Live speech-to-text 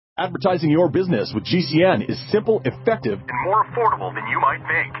Advertising your business with GCN is simple, effective, and more affordable than you might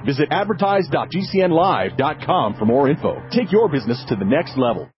think. Visit advertise.gcnlive.com for more info. Take your business to the next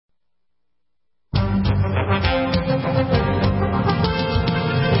level.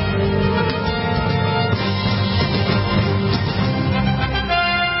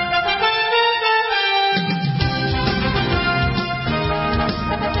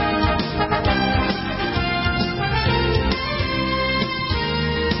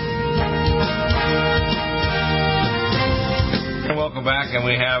 Back, and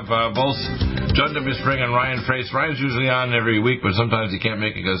we have both John W. Spring and Ryan Frace. Ryan's usually on every week, but sometimes he can't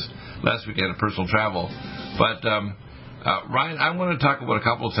make it because last week he had a personal travel. But Ryan, I want to talk about a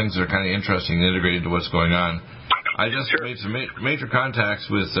couple of things that are kind of interesting and integrated to what's going on. I just made some major contacts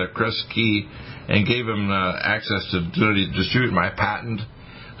with Chris Key and gave him access to distribute my patent,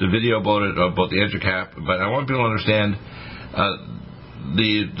 the video about it, about the EduCap. But I want people to understand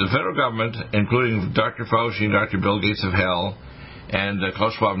the federal government, including Dr. Fauci and Dr. Bill Gates of Hell, and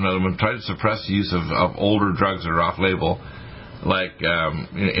Klaus Schwab and other ones try to suppress the use of older drugs that are off-label, like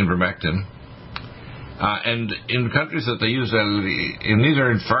ivermectin. And in countries that they use that, and these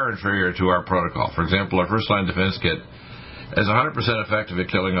are far inferior to our protocol. For example, our first-line defense kit is 100% effective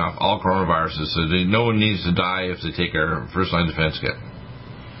at killing off all coronaviruses, so no one needs to die if they take our first-line defense kit.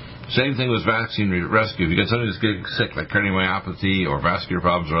 Same thing with vaccine rescue. If you get somebody that's getting sick, like cardiomyopathy or vascular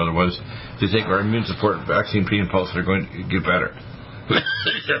problems or other ones, they take our immune support vaccine pre and post, they're going to get better.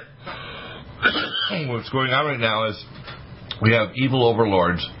 What's going on right now is we have evil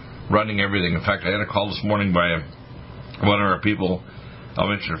overlords running everything. In fact, I had a call this morning by one of our people. I'll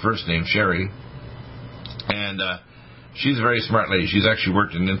mention her first name, Sherry. And she's a very smart lady. She's actually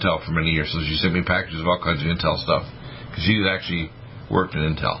worked in Intel for many years, so she sent me packages of all kinds of Intel stuff because she's actually worked in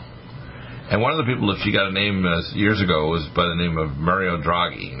Intel. And one of the people that she got a name years ago was by the name of Mario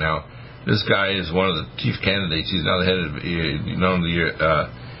Draghi. Now, this guy is one of the chief candidates. He's now the head of not only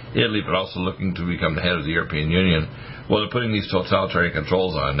Italy, but also looking to become the head of the European Union. Well, they're putting these totalitarian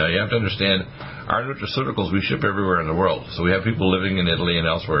controls on. Now, you have to understand, our nutraceuticals we ship everywhere in the world. So we have people living in Italy and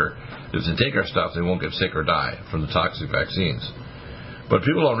elsewhere. If they take our stuff, they won't get sick or die from the toxic vaccines. But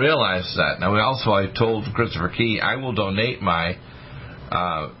people don't realize that. Now, I told Christopher Key, I will donate my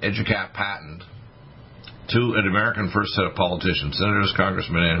EduCap patent to an American first set of politicians, senators,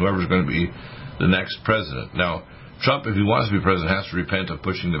 congressmen, and whoever's going to be the next president. Now, Trump, if he wants to be president, has to repent of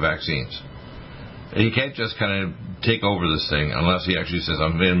pushing the vaccines. He can't just kind of take over this thing unless he actually says, I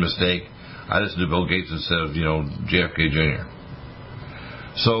made a mistake. I listened to Bill Gates instead of, JFK Jr.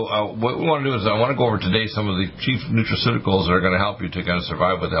 So what we want to do is I want to go over today some of the chief nutraceuticals that are going to help you to kind of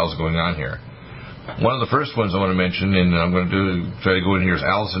survive what the hell's going on here. One of the first ones I want to mention, and I'm going to try to go in here, is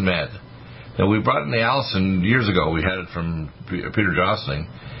Allison Med. Now, we brought in the Allison years ago. We had it from Peter Jostling,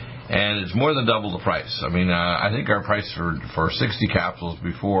 and it's more than double the price. I mean, I think our price for 60 capsules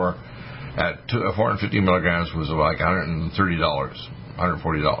before at 450 milligrams was like $130, $140.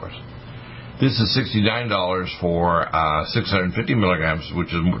 This is $69 for 650 milligrams,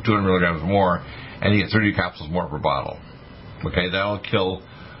 which is 200 milligrams more, and you get 30 capsules more per bottle. Okay, that'll kill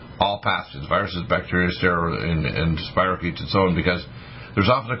all pathogens, viruses, bacteria, and spirochetes, and so on, because there's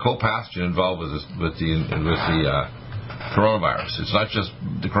often a co-pathogen involved with the coronavirus. It's not just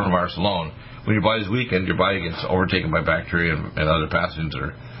the coronavirus alone. When your body's weakened, your body gets overtaken by bacteria and other pathogens that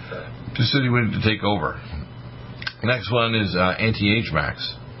are just sitting waiting to take over. The next one is Anti-Age Max.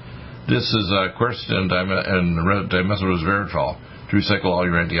 This is quercetin and dimethylresveratrol to recycle all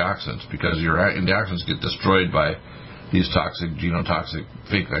your antioxidants, because your antioxidants get destroyed by these toxic, genotoxic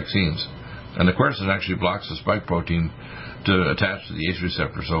fake vaccines. And the quercetin actually blocks the spike protein to attach to the ACE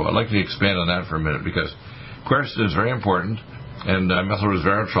receptor. So I'd like to expand on that for a minute, because quercetin is very important, and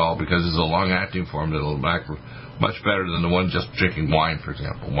methylresveratrol, because it's a long-acting form that will act much better than the one just drinking wine, for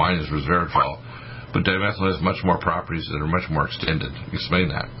example. Wine is resveratrol, but dimethyl has much more properties that are much more extended. Explain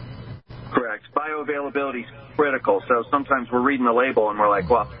that. Correct. Bioavailability is critical. So sometimes we're reading the label and we're like,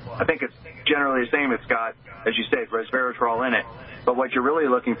 well, I think it's generally the same. It's got, as you said, resveratrol in it. But what you're really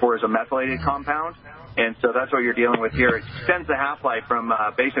looking for is a methylated compound. And so that's what you're dealing with here. It extends the half-life from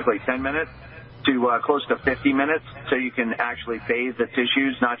basically 10 minutes to close to 50 minutes, so you can actually bathe the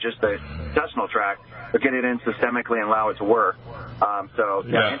tissues, not just the intestinal tract, but get it in systemically and allow it to work.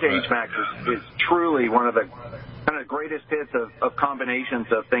 Anti-Age Max is truly one of the kind of greatest hits of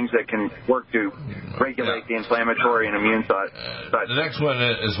combinations of things that can work to regulate the inflammatory and immune side. The next one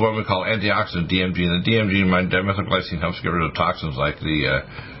is what we call antioxidant DMG. And the DMG, dimethylglycine, helps get rid of toxins like the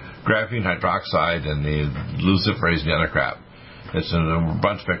graphene hydroxide and the luciferase and the other crap. It's a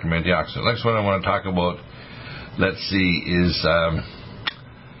broad spectrum antioxidant. Next one I want to talk about, is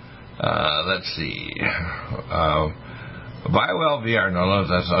Let's see. BioWell VR. No, I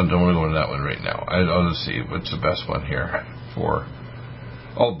don't want to go into that one right now. Let's see. What's the best one here for?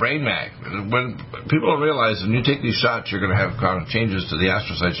 Oh, Brain Mag. When people don't realize when you take these shots, you're going to have kind of changes to the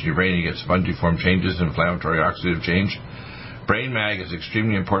astrocytes in your brain. You get spongiform changes, inflammatory oxidative change. Brain Mag is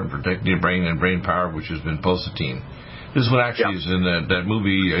extremely important for protecting your brain and brain power, which has been pulsatine. This one actually is in that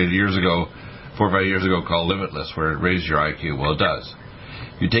movie 4 or 5 years ago called Limitless, where it raises your IQ. Well, it does.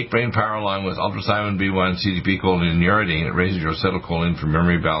 You take brain power along with ultrasimon B1, CDP-choline, and uridine. It raises your acetylcholine for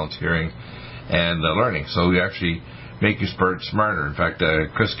memory, balance, hearing, and learning. So you actually make you smarter. In fact,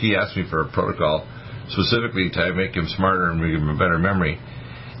 Chris Key asked me for a protocol specifically to make him smarter and give him a better memory.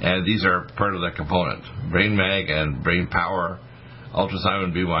 And these are part of that component. Brain Mag and Brain Power,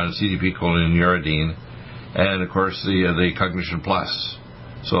 ultrasimon B1, CDP-choline, and uridine, and, of course, the Cognition Plus.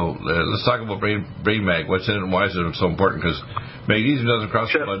 So let's talk about Brain Mag. What's in it and why is it so important? Because magnesium doesn't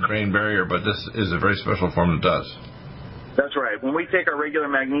cross the blood-brain barrier, but this is a very special form that does. That's right. When we take our regular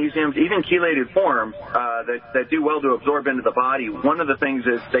magnesiums, even chelated forms that do well to absorb into the body, one of the things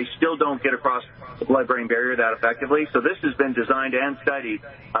is they still don't get across the blood-brain barrier that effectively. So this has been designed and studied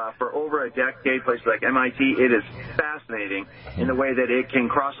for over a decade, places like MIT. It is fascinating in the way that it can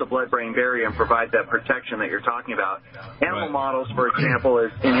cross the blood-brain barrier and provide that protection that you're talking about. Animal models, for example,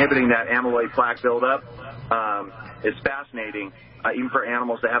 is inhibiting that amyloid plaque buildup. It's fascinating. Even for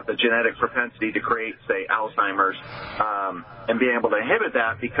animals that have the genetic propensity to create, say, Alzheimer's, and being able to inhibit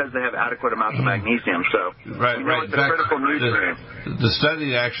that because they have adequate amounts of magnesium. So right. It's a critical nutrient. The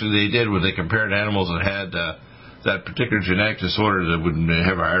study actually they did where they compared animals that had that particular genetic disorder that would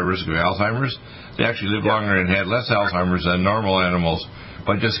have a higher risk of Alzheimer's. They actually lived longer and had less Alzheimer's than normal animals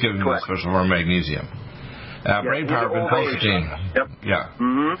by just giving them a special form of magnesium. Brain power has been pulsatine.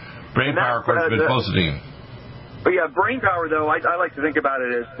 Brain power, of course, has been pulsatine. But yeah, brain power, though, I like to think about it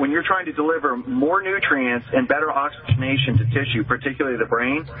as when you're trying to deliver more nutrients and better oxygenation to tissue, particularly the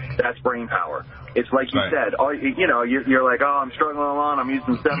brain, that's brain power. It's like you said, you're like, oh, I'm struggling along, I'm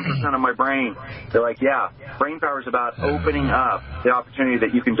using 7% of my brain. They're like, yeah, brain power is about opening up the opportunity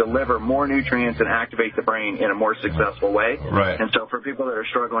that you can deliver more nutrients and activate the brain in a more successful way. Right. And so for people that are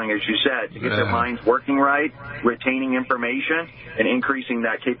struggling, as you said, to get their minds working right, retaining information, and increasing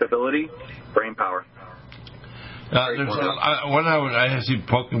that capability, brain power. There's one I see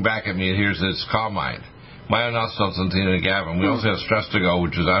poking back at me here is Calm Mind. Myonosulfentine and GABA. We also have Stress to Go,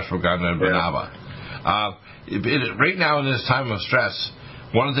 which is ashwagandha and banaba. Right now in this time of stress,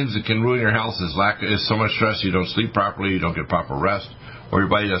 one of the things that can ruin your health is so much stress you don't sleep properly, you don't get proper rest, or your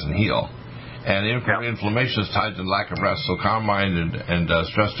body doesn't heal. And inflammation is tied to lack of rest, so Calm Mind and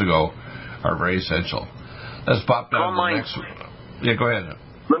Stress to Go are very essential. Let's pop down to the next one. Yeah, go ahead.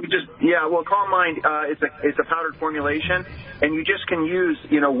 Let me Calm Mind, it's a powdered formulation, and you just can use,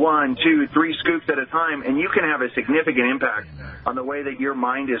 1, 2, 3 scoops at a time, and you can have a significant impact on the way that your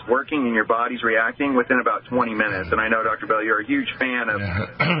mind is working and your body's reacting within about 20 minutes. And I know, Dr. Bell, you're a huge fan of,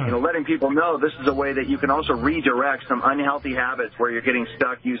 letting people know this is a way that you can also redirect some unhealthy habits where you're getting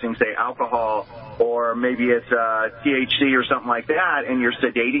stuck using, say, alcohol, or maybe it's THC or something like that, and you're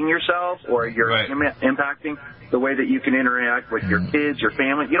sedating yourself, or you're impacting the way that you can interact with your kids, your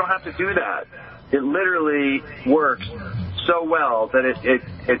family. You don't have to do that. It literally works so well that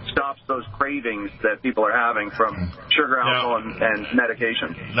it stops those cravings that people are having from sugar, alcohol, and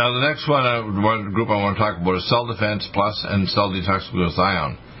medication. Now, the next one group I want to talk about is Cell Defense Plus and Cell Detox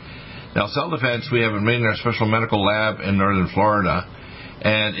Glutathione. Now, Cell Defense, we have it made in our special medical lab in northern Florida,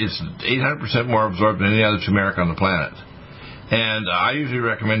 and it's 800% more absorbed than any other turmeric on the planet. And I usually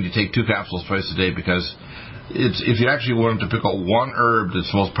recommend you take 2 capsules twice a day because if you actually wanted to pick out one herb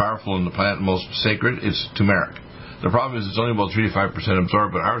that's most powerful in the plant, most sacred, it's turmeric. The problem is it's only about 3 to 5%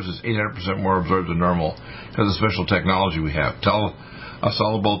 absorbed, but ours is 800% more absorbed than normal because of the special technology we have. Tell us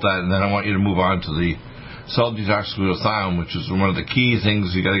all about that, and then I want you to move on to the cell detox glutathione, which is one of the key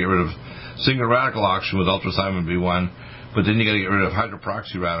things. You got to get rid of single radical oxygen with ultrasimon B1, but then you got to get rid of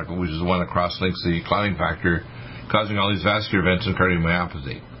hydroperoxy radical, which is the one that cross-links the clotting factor, causing all these vascular events and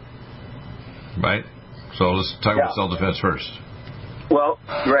cardiomyopathy. Right? So let's talk about cell defense first. Well,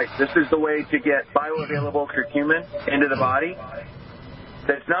 this is the way to get bioavailable curcumin into the body.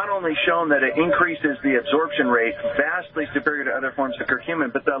 That's not only shown that it increases the absorption rate vastly superior to other forms of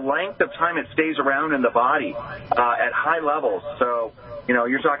curcumin, but the length of time it stays around in the body at high levels. So,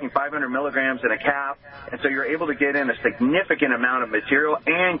 you're talking 500 milligrams in a cap, and so you're able to get in a significant amount of material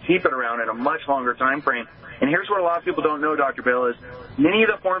and keep it around in a much longer time frame. And here's what a lot of people don't know, Dr. Bill, is many of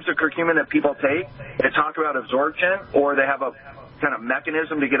the forms of curcumin that people take, they talk about absorption, or they have a kind of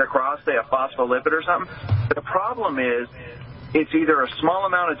mechanism to get across, say, a phospholipid or something. But the problem is it's either a small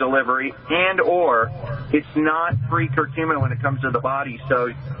amount of delivery and or it's not free curcumin when it comes to the body. So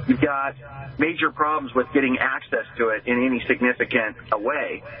you've got major problems with getting access to it in any significant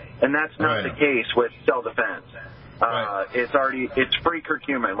way. And that's not the case with cell defense. It's free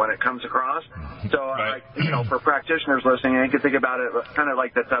curcumin when it comes across. So, for practitioners listening, you can think about it kind of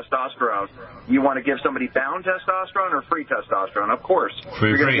like the testosterone. You want to give somebody bound testosterone or free testosterone? Of course,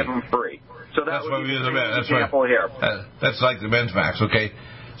 you're going to give them free. So that's would be the example here. That's like the men's max, okay?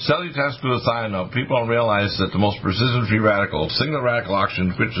 Cellular people don't realize that the most persistent free radical, single radical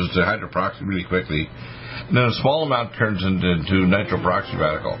oxygen, switches to hydroperoxy really quickly, and then a small amount turns into nitroperoxy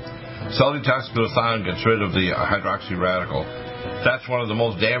radical. Cellular gets rid of the hydroxy radical. That's one of the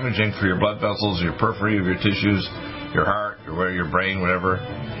most damaging for your blood vessels, your periphery of your tissues, your heart, your brain, whatever.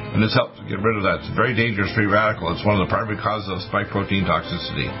 And this helps to get rid of that. It's a very dangerous free radical. It's one of the primary causes of spike protein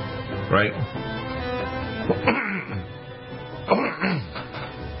toxicity. Right?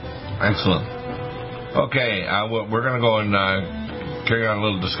 Excellent. Okay, we're going to go and carry on a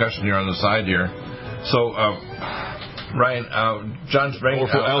little discussion here on the side here. So, Ryan, John's bringing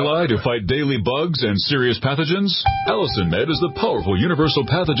powerful ally to fight daily bugs and serious pathogens. Allison Med is the powerful universal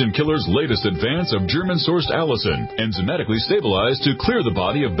pathogen killer's latest advance of German-sourced allicin, enzymatically stabilized to clear the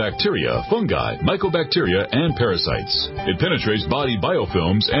body of bacteria, fungi, mycobacteria, and parasites. It penetrates body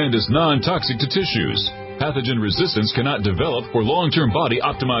biofilms and is non-toxic to tissues. Pathogen resistance cannot develop for long-term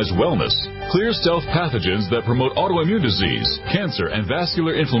body-optimized wellness. Clear stealth pathogens that promote autoimmune disease, cancer, and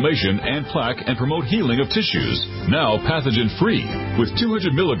vascular inflammation and plaque and promote healing of tissues. Now pathogen-free. With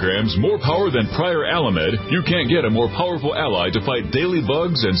 200 milligrams more power than prior Alamed, you can't get a more powerful ally to fight daily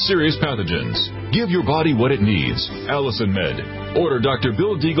bugs and serious pathogens. Give your body what it needs. Allison Med. Order Dr.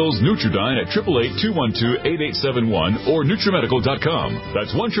 Bill Deagle's Nutridyne at 888-212-8871 or NutriMedical.com.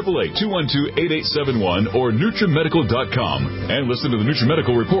 That's 1-888-212-8871 or NutriMedical.com. And listen to the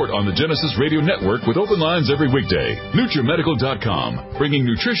NutriMedical Report on the Genesis Radio Network with open lines every weekday. NutriMedical.com, bringing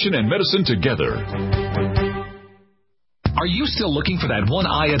nutrition and medicine together. Are you still looking for that one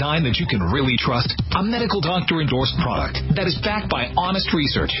iodine that you can really trust? A medical doctor-endorsed product that is backed by honest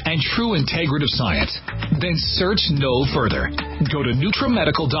research and true integrative science? Then search no further. Go to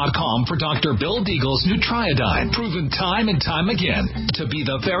NutriMedical.com for Dr. Bill Deagle's Nutriodine, proven time and time again to be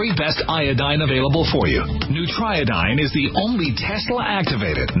the very best iodine available for you. Nutriodine is the only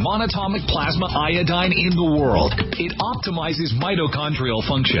Tesla-activated monatomic plasma iodine in the world. It optimizes mitochondrial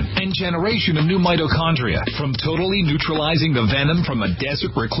function and generation of new mitochondria from totally neutralizing the venom from a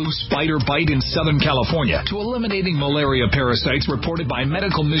desert recluse spider bite in Southern California to eliminating malaria parasites reported by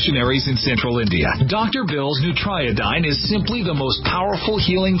medical missionaries in central India. Dr. Bill's Nutriodine is simply the most powerful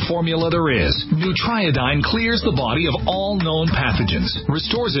healing formula there is. Nutriodine clears the body of all known pathogens,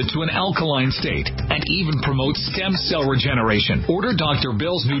 restores it to an alkaline state, and even promotes stem cell regeneration. Order Dr.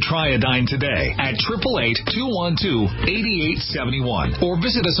 Bill's Nutriodine today at 888-212-8871 or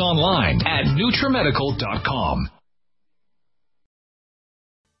visit us online at NutriMedical.com.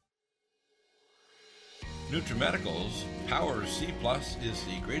 NutriMedical's Power C Plus is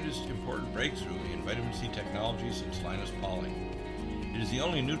the greatest important breakthrough in vitamin C technology since Linus Pauling. It is the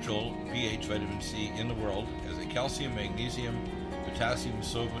only neutral pH vitamin C in the world as a calcium, magnesium, potassium,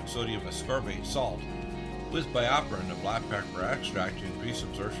 sodium ascorbate salt with bioperin, a black pepper extract, to increase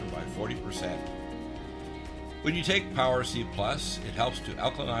absorption by 40%. When you take Power C Plus, it helps to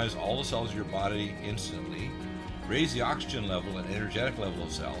alkalinize all the cells of your body instantly, raise the oxygen level and energetic level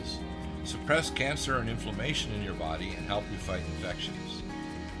of cells, suppress cancer and inflammation in your body, and help you fight infections.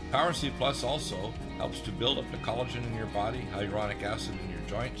 Power C Plus also helps to build up the collagen in your body, hyaluronic acid in your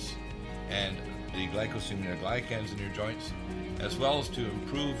joints, and the glycosaminoglycans in your joints, as well as to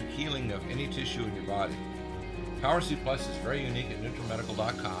improve healing of any tissue in your body. Power C Plus is very unique at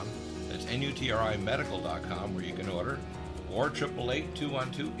NutriMedical.com. That's NutriMedical.com, where you can order, or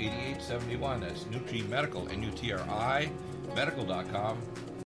 888-212-8871. That's NutriMedical, NutriMedical.com.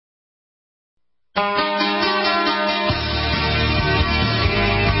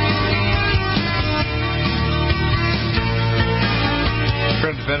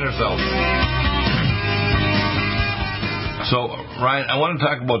 Trying to defend ourselves. So, Ryan, I want to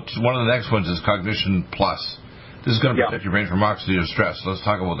talk about one of the next ones is Cognition Plus. This is going to protect your brain from oxidative stress. Let's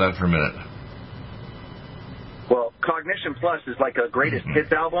talk about that for a minute. Well, Cognition Plus is like a greatest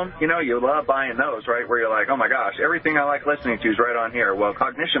hits album. You know, you love buying those, right, where you're like, oh, my gosh, everything I like listening to is right on here. Well,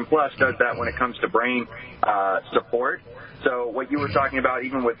 Cognition Plus does that when it comes to brain support. So what you were talking about,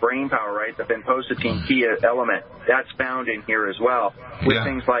 even with brain power, right, the vinpocetine key element, that's found in here as well, with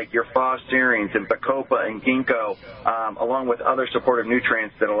things like your phosphorines and bacopa and ginkgo, along with other supportive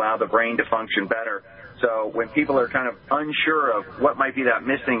nutrients that allow the brain to function better. So when people are kind of unsure of what might be that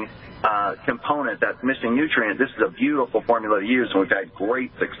missing component, that missing nutrient, this is a beautiful formula to use, and we've had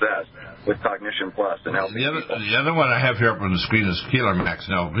great success with Cognition Plus. And the other one I have here up on the screen is Keeler Max.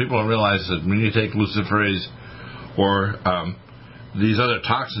 Now, people don't realize that when you take luciferase or these other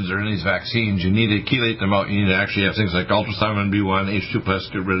toxins that are in these vaccines, you need to chelate them out. You need to actually have things like ultrathymine B1, H2+,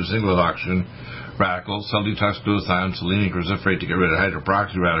 get rid of single oxygen radical, cell detox glutathione, selenium cruciferate to get rid of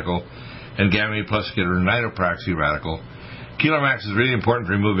hydroperoxy radical, and gamma A plus to get rid of nitroperoxy radical. Keeler Max is really important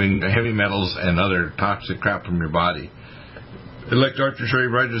for removing heavy metals and other toxic crap from your body. And like Dr. Sherry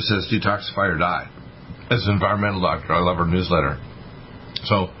Rogers says, detoxify or die. As an environmental doctor, I love her newsletter.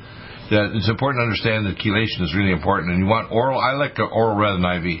 So, yeah, it's important to understand that chelation is really important. And you want oral. I like oral rather than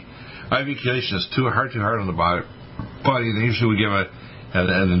IV. IV chelation is too hard on the body. They usually would give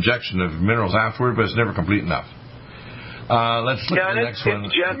an injection of minerals afterward, but it's never complete enough. Let's look at the next one.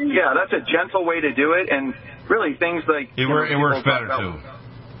 That's a gentle way to do it, and really things like it works better too.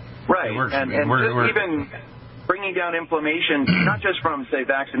 Right, and even bringing down inflammation, not just from say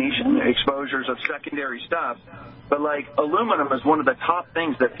vaccination exposures of secondary stuff, but like aluminum is one of the top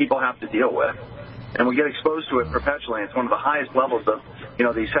things that people have to deal with, and we get exposed to it perpetually. It's one of the highest levels of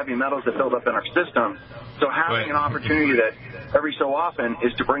these heavy metals that build up in our system. So having an opportunity that every so often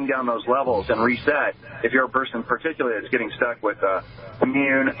is to bring down those levels and reset. If you're a person particularly that's getting stuck with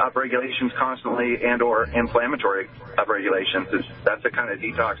immune upregulations constantly and or inflammatory upregulations, that's the kind of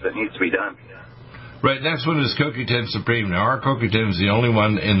detox that needs to be done. Right, next one is CoQ10 Supreme. Now, our CoQ10 is the only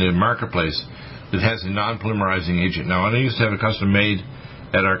one in the marketplace that has a non-polymerizing agent. Now, I used to have a custom made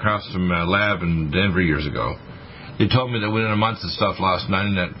at our custom lab in Denver years ago. They told me that within a month the stuff lost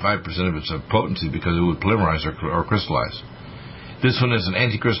 95% of its potency because it would polymerize or crystallize. This one is an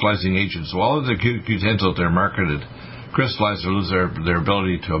anti-crystallizing agent, so all of the CoQ10s out there marketed crystallize or lose their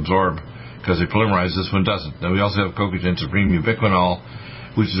ability to absorb because they polymerize. This one doesn't. Then we also have CoQ10 Supreme Ubiquinol,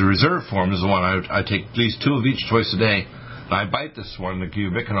 which is a reserve form, is the one I take at least 2 of each twice a day. And I bite this one, the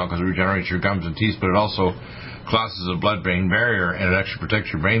ubiquinol, because it regenerates your gums and teeth, but it also crosses the blood-brain barrier, and it actually protects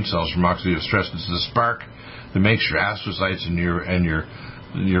your brain cells from oxidative stress. It's the spark that makes your astrocytes and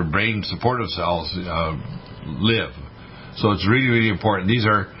your brain supportive cells live. So it's really, really important. These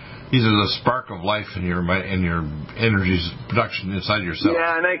are the spark of life in your energy production inside yourself.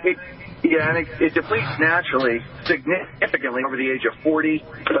 Yeah, and it depletes naturally, significantly over the age of 40.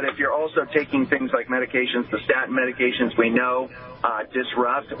 But if you're also taking things like medications, the statin medications we know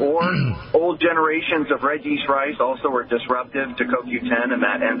disrupt, or old generations of red yeast rice also are disruptive to CoQ10 and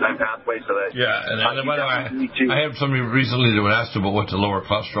that enzyme pathway. So that and by the way, I have somebody recently that would ask about what to lower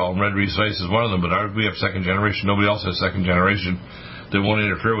cholesterol, and red yeast rice is one of them. But we have second generation. Nobody else has second generation that won't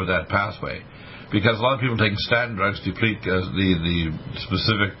interfere with that pathway. Because a lot of people taking statin drugs deplete the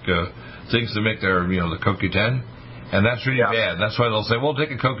specific things that make their, the CoQ10, and that's really bad. That's why they'll say, well,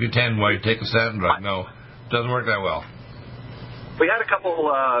 take a CoQ10 while you take a statin drug. No, it doesn't work that well. We had a couple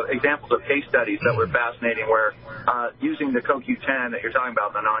examples of case studies that were fascinating where using the CoQ10 that you're talking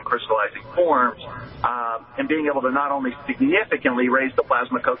about, the non-crystallizing forms, and being able to not only significantly raise the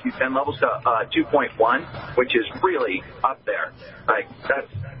plasma CoQ10 levels to 2.1, which is really up there. Like,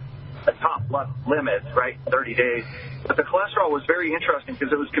 that's a top limit, right, 30 days. But the cholesterol was very interesting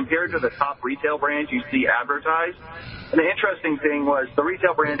because it was compared to the top retail brands you see advertised. And the interesting thing was the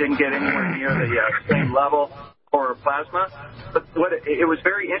retail brand didn't get anywhere near the same level for plasma. But it was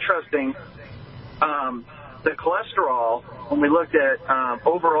very interesting. The cholesterol, when we looked at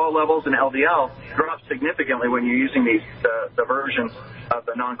overall levels in LDL, dropped significantly when you're using the versions of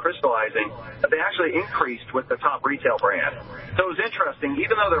the non-crystallizing, but they actually increased with the top retail brand. So it was interesting.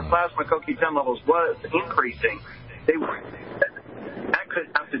 Even though their plasma CoQ10 levels was increasing, that could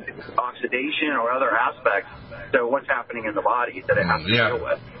have to do with oxidation or other aspects to what's happening in the body that it has to deal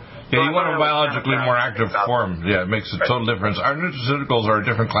with. Yeah, you want a biologically more active form. Yeah, it makes a total difference. Our nutraceuticals are a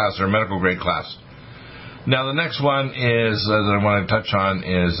different class. They're a medical grade class. Now, the next one is that I want to touch on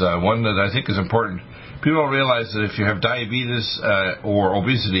is one that I think is important. People don't realize that if you have diabetes or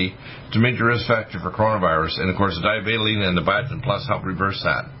obesity, it's a major risk factor for coronavirus. And, of course, the diabetoline and the biotin plus help reverse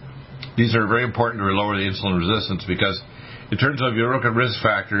that. These are very important to lower the insulin resistance because it turns out if you look at risk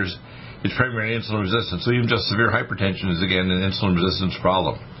factors, it's primarily insulin resistance. So even just severe hypertension is, again, an insulin resistance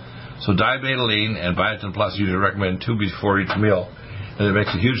problem. So diabetoline and biotin plus usually recommend 2 before each meal. And it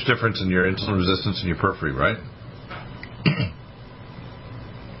makes a huge difference in your insulin resistance in your periphery, right?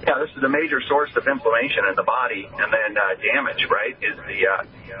 Yeah, this is a major source of inflammation in the body, and then damage, right, is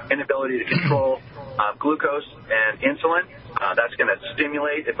the inability to control glucose and insulin. That's going to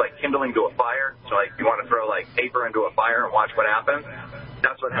stimulate. It's like kindling to a fire. So like you want to throw like paper into a fire and watch what happens.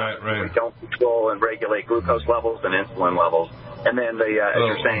 That's that's what happens when we don't control and regulate glucose levels and insulin levels. And then as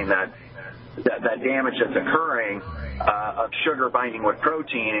you're saying, that damage that's occurring of sugar binding with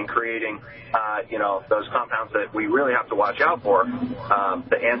protein and creating, those compounds that we really have to watch out for,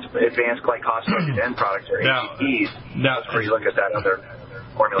 the advanced glycosylated end products, or AGEs. That's where you look at that other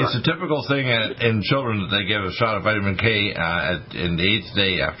formula. It's a typical thing in children that they give a shot of vitamin K in the 8th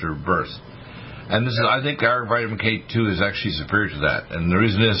day after birth. And I think our vitamin K2 is actually superior to that. And the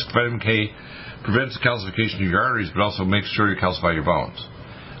reason is vitamin K prevents calcification of your arteries, but also makes sure you calcify your bones.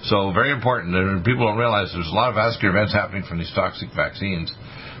 So very important. And people don't realize there's a lot of vascular events happening from these toxic vaccines.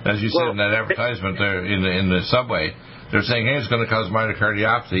 As you said in that advertisement there in the subway, they're saying, hey, it's going to cause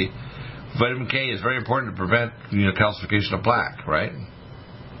myocardiopathy. Vitamin K is very important to prevent calcification of plaque, right?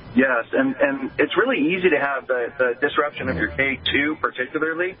 Yes, and it's really easy to have the disruption of your K2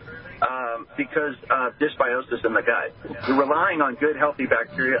 particularly because of dysbiosis in the gut. You're relying on good, healthy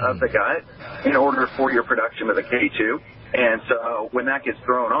bacteria of the gut in order for your production of the K2. And so when that gets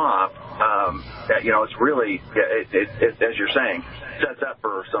thrown off, it's really, as you're saying, sets up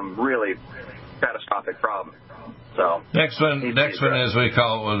for some really catastrophic problems. So next one is we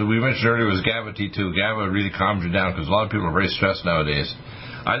mentioned earlier was GABA T2. GABA really calms you down because a lot of people are very stressed nowadays.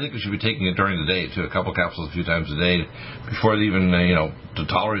 I think we should be taking it during the day too, a couple capsules a few times a day before they even to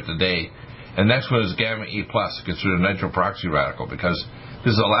tolerate the day. And next one is gamma E+. It gets rid of nitroperoxy radical because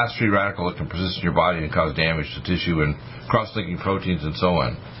this is the last free radical that can persist in your body and cause damage to tissue and cross-linking proteins and so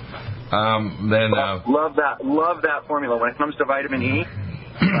on. Love that formula. When it comes to vitamin E,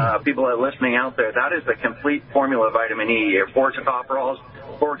 people that are listening out there, that is the complete formula of vitamin E. Your 4 tocopherols,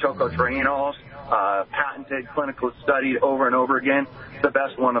 4 tocotrienols, patented, clinical studied over and over again. The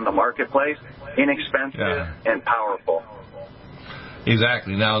best one on the marketplace, inexpensive and powerful.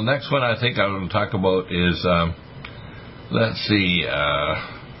 Exactly. Now, the next one I think I want to talk about is, let's see.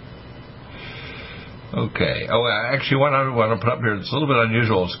 Okay. Oh, actually, one I want to put up here. It's a little bit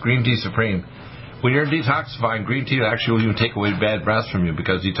unusual. It's green tea supreme. When you're detoxifying, green tea actually will even take away bad breath from you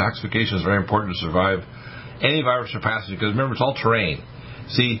because detoxification is very important to survive any virus or pathogen. Because remember, it's all terrain.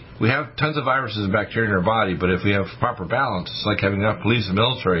 See, we have tons of viruses and bacteria in our body, but if we have proper balance, it's like having enough police and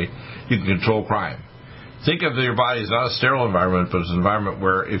military, you can control crime. Think of your body as not a sterile environment, but it's an environment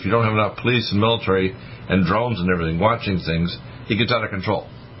where if you don't have enough police and military and drones and everything watching things, it gets out of control.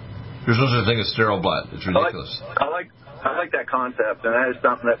 There's no such thing as sterile blood. It's ridiculous. I like that concept, and that is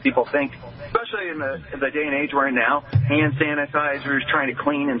something that people think, especially in the day and age we're in now, hand sanitizers, trying to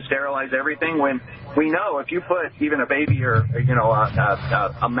clean and sterilize everything, when we know if you put even a baby or,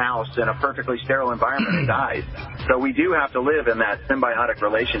 a mouse in a perfectly sterile environment, it dies. So we do have to live in that symbiotic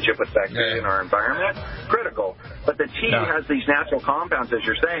relationship with bacteria in our environment. Critical. But the tea has these natural compounds, as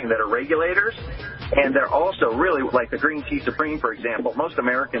you're saying, that are regulators, and they're also really, like the green tea supreme, for example. Most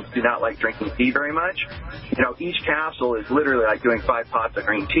Americans do not like drinking tea very much. Each capsule is literally like doing 5 pots of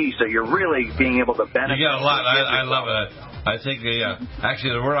green tea, so you're really being able to benefit. You get a lot. I love it. I think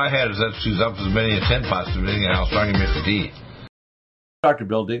actually the word I had is that she's up as many as 10 pots depending on how strong you make the tea. Dr.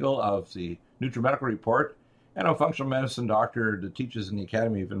 Bill Deagle of the NutriMedical Report, and I'm a functional medicine doctor that teaches in the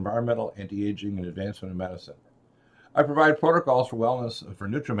Academy of Environmental, Anti-Aging, and Advancement in Medicine. I provide protocols for wellness for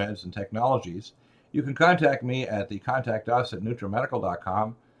NutriMeds and technologies. You can contact me at the contact us at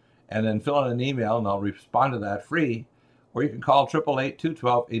NutriMedical.com and then fill in an email and I'll respond to that free, or you can call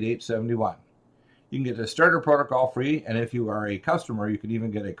 888-212-8871. You can get a starter protocol free, and if you are a customer, you can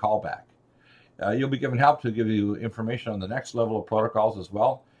even get a callback. You'll be given help to give you information on the next level of protocols as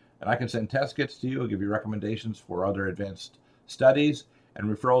well, and I can send test kits to you, give you recommendations for other advanced studies, and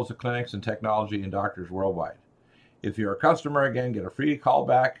referrals to clinics and technology and doctors worldwide. If you're a customer, again, get a free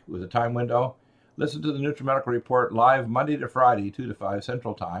callback with a time window. Listen to the NutriMedical Report live Monday to Friday, 2 to 5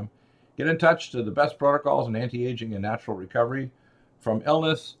 Central Time. Get in touch to the best protocols in anti-aging and natural recovery from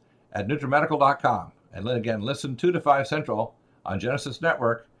illness at NutriMedical.com. And then again, listen 2 to 5 Central on Genesis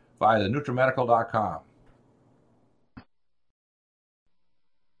Network via the NutriMedical.com.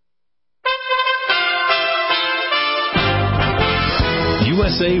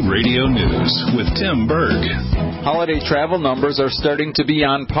 USA Radio News with Tim Berg. Holiday travel numbers are starting to be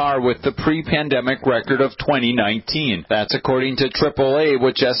on par with the pre-pandemic record of 2019. That's according to AAA,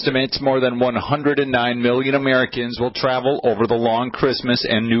 which estimates more than 109 million Americans will travel over the long Christmas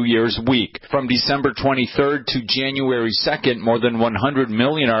and New Year's week. From December 23rd to January 2nd, more than 100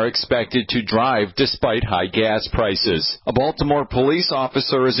 million are expected to drive despite high gas prices. A Baltimore police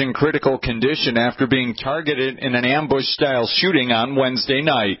officer is in critical condition after being targeted in an ambush-style shooting on Wednesday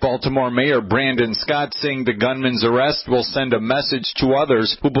night. Baltimore Mayor Brandon Scott saying the gunman woman's arrest will send a message to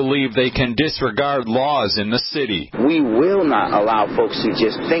others who believe they can disregard laws in the city. We will not allow folks to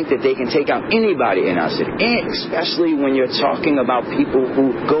just think that they can take out anybody in our city, and especially when you're talking about people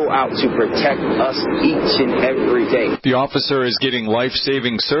who go out to protect us each and every day. The officer is getting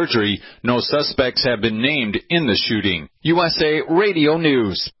life-saving surgery. No suspects have been named in the shooting. USA Radio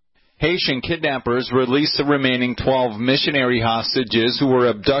News. Haitian kidnappers released the remaining 12 missionary hostages who were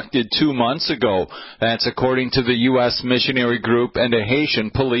abducted 2 months ago. That's according to the U.S. missionary group and a Haitian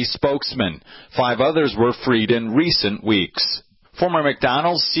police spokesman. 5 others were freed in recent weeks. Former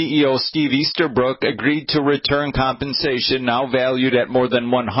McDonald's CEO Steve Easterbrook agreed to return compensation now valued at more than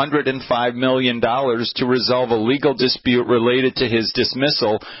 $105 million to resolve a legal dispute related to his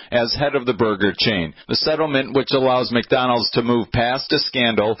dismissal as head of the burger chain. The settlement, which allows McDonald's to move past a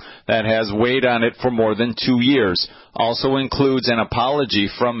scandal that has weighed on it for more than 2 years, also includes an apology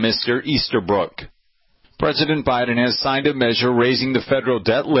from Mr. Easterbrook. President Biden has signed a measure raising the federal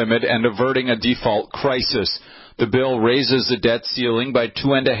debt limit and averting a default crisis. The bill raises the debt ceiling by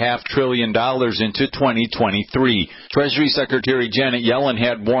 $2.5 trillion into 2023. Treasury Secretary Janet Yellen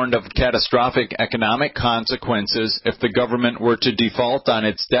had warned of catastrophic economic consequences if the government were to default on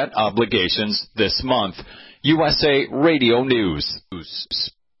its debt obligations this month. USA Radio News.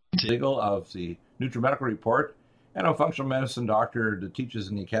 Legal of the NutriMedical Report, and I'm a functional medicine doctor that teaches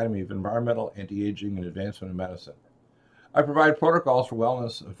in the Academy of Environmental, Anti-Aging, and Advancement in Medicine. I provide protocols for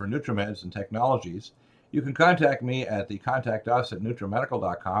wellness for NutriMeds and technologies. You can contact me at the contact us at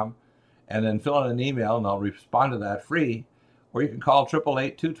NutriMedical.com and then fill in an email and I'll respond to that free, or you can call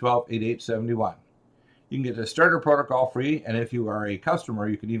 888-212-8871. You can get the starter protocol free, and if you are a customer,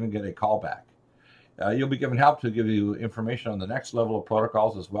 you can even get a callback. You'll be given help to give you information on the next level of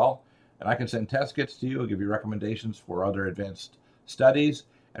protocols as well, and I can send test kits to you, give you recommendations for other advanced studies,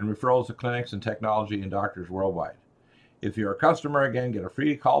 and referrals to clinics and technology and doctors worldwide. If you're a customer, again, get a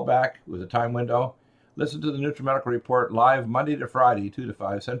free callback with a time window. Listen to the NutriMedical Report live Monday to Friday, 2 to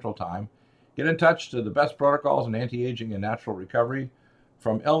 5 Central Time. Get in touch to the best protocols in anti-aging and natural recovery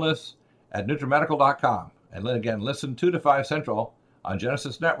from illness at NutriMedical.com. And then again, listen 2 to 5 Central on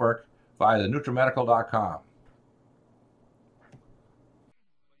Genesis Network via the NutriMedical.com.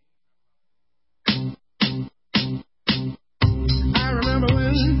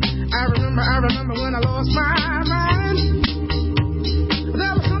 I remember when I lost my mind.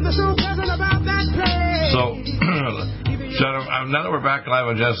 There was something so pleasant about that place. So, John, now that we're back live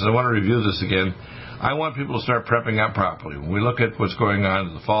on Genesis, I want to review this again. I want people to start prepping up properly. When we look at what's going on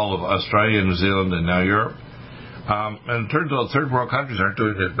in the fall of Australia, New Zealand, and now Europe, and it turns out third world countries aren't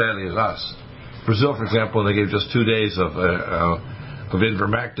doing as badly as us. Brazil, for example, they gave just 2 days of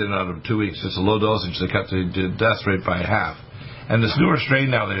ivermectin out of 2 weeks. It's a low dosage. They cut the death rate by half. And this newer strain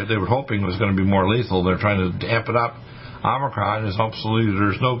now they were hoping was going to be more lethal. They're trying to amp it up. Omicron is absolutely,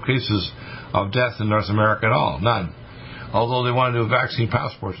 there's no cases of death in North America at all. None. Although they want to do vaccine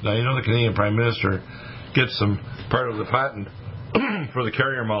passports. Now, you know the Canadian Prime Minister gets some part of the patent for the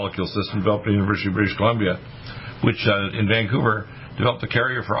carrier molecule system developed at the University of British Columbia, which in Vancouver developed the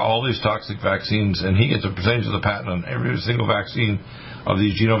carrier for all these toxic vaccines, and he gets a percentage of the patent on every single vaccine of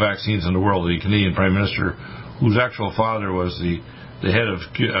these genovaccines in the world. The Canadian Prime Minister, whose actual father was the head of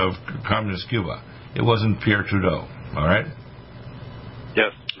communist Cuba. It wasn't Pierre Trudeau, all right?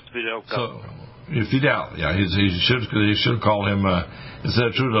 Yes, it's Fidel Castro. So, Fidel, yeah, they should call him instead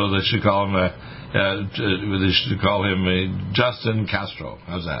of Trudeau. They should call him Justin Castro.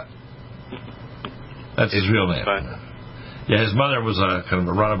 How's that? That's his real name. Fine. Yeah, his mother was kind of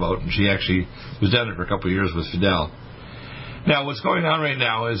a runabout, and she actually was down there for a couple of years with Fidel. Now, what's going on right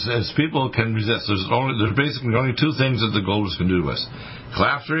now is as people can resist, there's basically only 2 things that the globalists can do to us.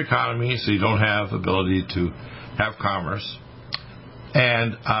 Collapse their economy so you don't have ability to have commerce,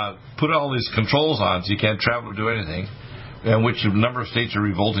 and put all these controls on so you can't travel or do anything, and which a number of states are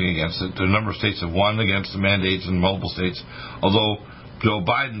revolting against it. A number of states have won against the mandates in multiple states, although Joe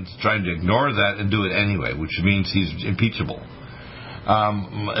Biden's trying to ignore that and do it anyway, which means he's impeachable.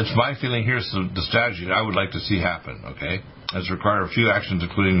 It's my feeling, here's the strategy I would like to see happen, okay? It's required a few actions,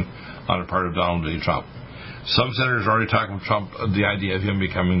 including on the part of Donald J. Trump. Some senators are already talking with Trump the idea of him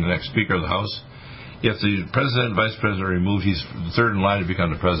becoming the next Speaker of the House. If the president and vice president are removed, he's the third in line to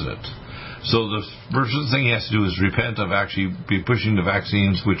become the president. So the first thing he has to do is repent of actually be pushing the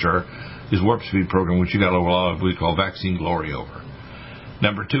vaccines, which are his Warp Speed program, which you got a lot of what we call vaccine glory over.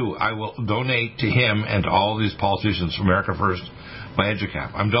 Number 2, I will donate to him and to all these politicians from America First my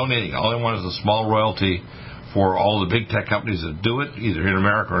EduCap. I'm donating. All I want is a small royalty for all the big tech companies that do it, either in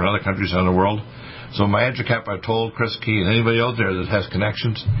America or in other countries around the world. So my EduCap, I've told Chris Key and anybody out there that has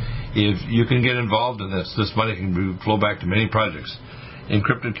connections, if you can get involved in this money can flow back to many projects.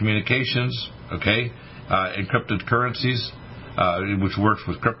 Encrypted communications, okay, encrypted currencies, which works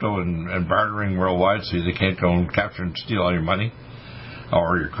with crypto and bartering worldwide, so they can't go and capture and steal all your money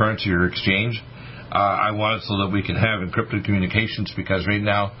or your currency or exchange. I want it so that we can have encrypted communications, because right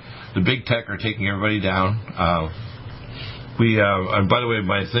now the big tech are taking everybody down. And by the way,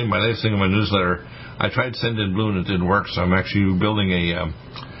 my latest thing in my newsletter, I tried Send in Blue and it didn't work, so I'm actually building a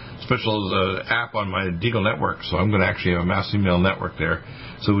special app on my Deagle network. So I'm going to actually have a mass email network there.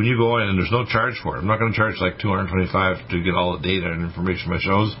 So when you go in, and there's no charge for it, I'm not going to charge like $225 to get all the data and information on my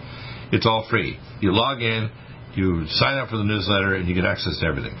shows. It's all free. You log in, you sign up for the newsletter, and you get access to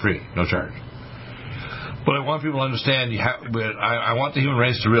everything free, no charge. But I want people to understand, I want the human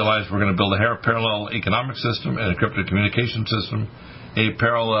race to realize we're going to build a parallel economic system, an encrypted communication system, a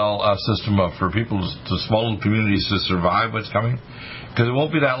parallel system for people, to small communities, to survive what's coming, because it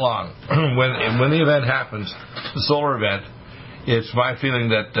won't be that long. When the event happens, the solar event, it's my feeling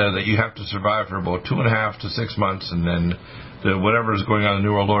that you have to survive for about 2.5 to 6 months, and then whatever is going on in the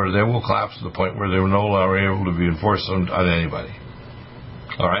New World Order, they will collapse to the point where they will no longer able to be enforced on anybody.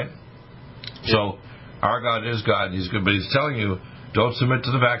 All right? Yeah. So our God is God. He's good, but He's telling you, don't submit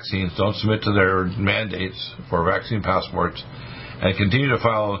to the vaccines, don't submit to their mandates for vaccine passports, and continue to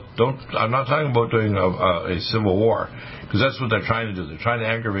follow. I'm not talking about doing a civil war, because that's what they're trying to do. They're trying to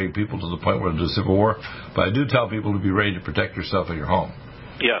aggravate people to the point where they'll do civil war. But I do tell people to be ready to protect yourself at your home.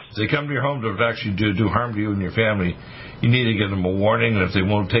 Yes. If they come to your home to actually do harm to you and your family, you need to give them a warning, and if they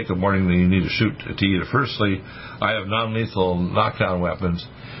won't take the warning, then you need to shoot to either. Firstly, I have non-lethal knockdown weapons,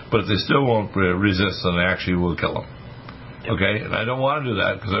 but if they still won't resist, then I actually will kill them. Okay? And I don't want to do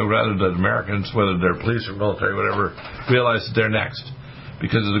that, because I would rather that Americans, whether they're police or military, whatever, realize that they're next.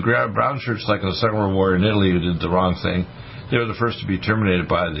 Because of the brown shirts, like in the Second World War in Italy, who did the wrong thing, they were the first to be terminated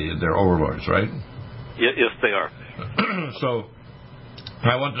by their overlords, right? Yes, they are. So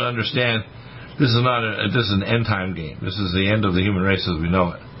I want to understand, this is an end-time game. This is the end of the human race as we know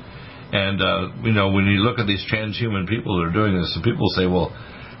it. And, when you look at these transhuman people that are doing this, and people say, well,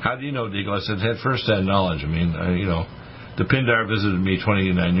 how do you know, Deagle? I said, had first-hand knowledge. I mean, the Pindar visited me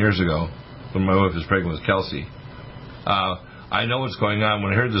 29 years ago when my wife was pregnant with Kelsey. I know what's going on.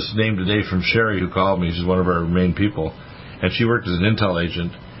 When I heard this name today from Sherry, who called me, she's one of our main people, and she worked as an intel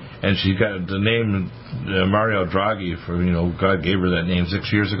agent, and she got the name Mario Draghi God gave her that name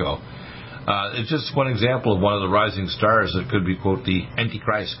 6 years ago. It's just one example of one of the rising stars that could be, quote, the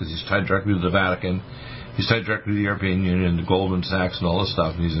Antichrist, because he's tied directly to the Vatican. He's tied directly to the European Union, the Goldman Sachs, and all this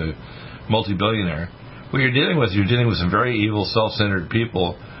stuff. And he's a multi-billionaire. What you're dealing with some very evil, self-centered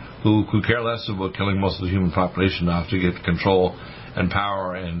people who care less about killing most of the human population off to get control and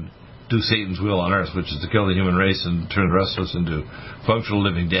power and do Satan's will on Earth, which is to kill the human race and turn the rest of us into functional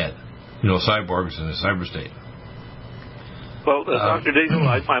living dead. Cyborgs in a cyber state. Well, Dr.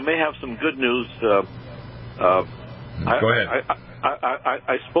 Deagle, I may have some good news. Go ahead.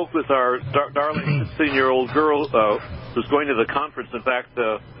 I spoke with our darling 16-year-old girl who's going to the conference. In fact,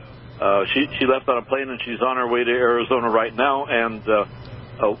 she left on a plane and she's on her way to Arizona right now. And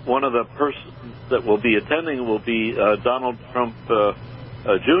one of the persons that will be attending will be Donald Trump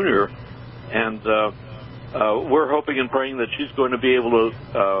Jr. And we're hoping and praying that she's going to be able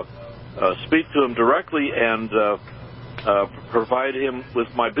to speak to him directly and provide him with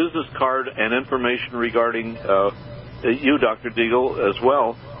my business card and information regarding you, Dr. Deagle, as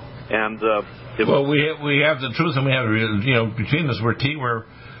well. And we have the truth, and we have between us we're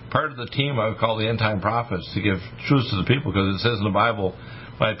part of the team I would call the end time prophets, to give truth to the people, because it says in the Bible,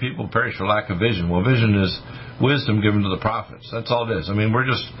 "My people perish for lack of vision." Well, vision is wisdom given to the prophets. That's all it is. I mean,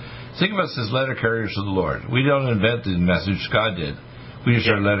 think of us as letter carriers for the Lord. We don't invent the message; God did. We just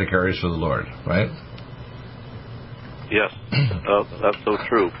are letter carriers for the Lord, right? Yes, that's so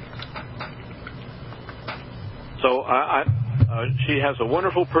true. So she has a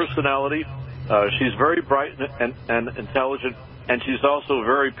wonderful personality. She's very bright and intelligent, and she's also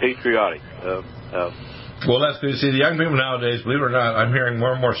very patriotic. Well, that's good. See, the young people nowadays, believe it or not, I'm hearing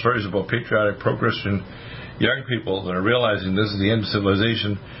more and more stories about patriotic, pro-Christian young people that are realizing this is the end of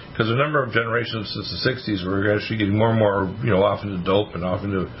civilization, because a number of generations since the 60s were actually getting more and more, off into dope and off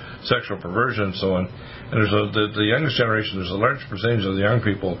into sexual perversion and so on. And there's the youngest generation, there's a large percentage of the young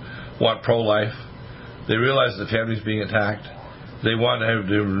people want pro-life. They realize the family's being attacked. They want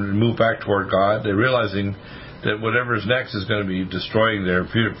to move back toward God. They're realizing that whatever is next is going to be destroying their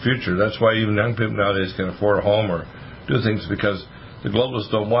future. That's why even young people nowadays can afford a home or do things, because the globalists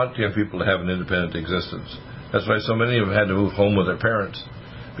don't want young people to have an independent existence. That's why so many of them had to move home with their parents,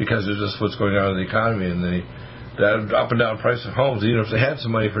 because of just what's going on in the economy and the up and down price of homes. Even if they had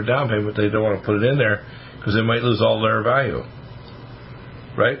some money for down payment, they don't want to put it in there because they might lose all their value.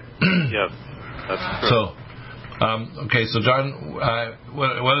 Right? Yes, that's true. So, okay, so John, what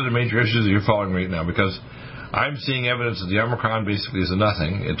are the major issues that you're following right now? Because I'm seeing evidence that the Omicron basically is a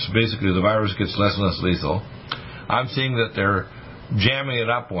nothing. It's basically the virus gets less and less lethal. I'm seeing that they're jamming it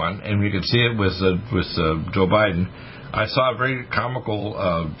up one, and we can see it with Joe Biden. I saw a very comical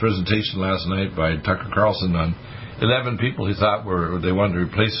presentation last night by Tucker Carlson on 11 people he thought they wanted to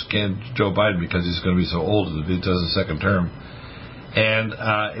replace Joe Biden because he's going to be so old if he does a second term. And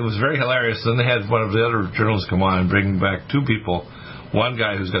it was very hilarious. Then they had one of the other journalists come on and bring back two people. One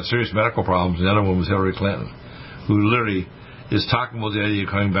guy who's got serious medical problems, and the other one was Hillary Clinton, who literally is talking about the idea of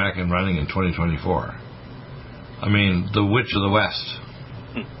coming back and running in 2024. I mean, the witch of the West.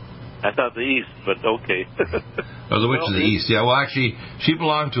 I thought the East, but okay. The witch of the East, yeah. Well, actually, she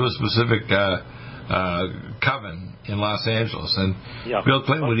belonged to a specific coven in Los Angeles. And Bill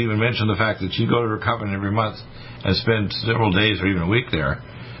Clinton would even mention the fact that she'd go to her coven every month and spend several days or even a week there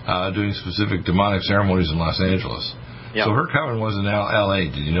doing specific demonic ceremonies in Los Angeles. Yeah. So her coven was in L.A.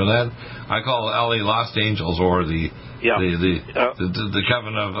 Did you know that? I call L.A. Lost Angels, or the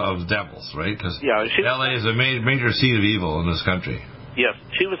coven of devils, right? Because L.A. is a major seat of evil in this country. Yes,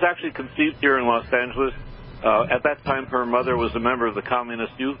 she was actually conceived here in Los Angeles. At that time, her mother was a member of the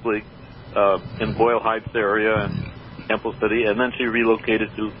Communist Youth League in Boyle Heights area and Temple City, and then she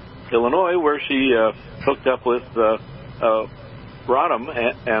relocated to Illinois, where she hooked up with Rodham,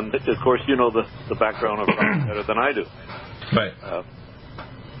 and of course, you know the background of Rodham better than I do. Right.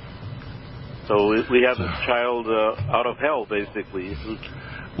 So we have this child out of hell, basically.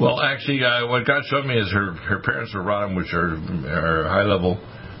 Well, actually, what God showed me is her parents were Rodham, which are high-level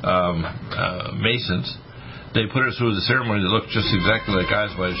Masons. They put her through the ceremony that looked just exactly like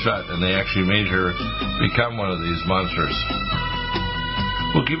Eyes Wide Shut, and they actually made her become one of these monsters.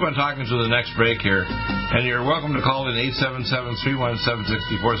 We'll keep on talking to the next break here, and you're welcome to call in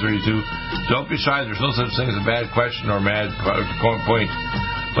 877-317-6432. Don't be shy. There's no such thing as a bad question or mad point,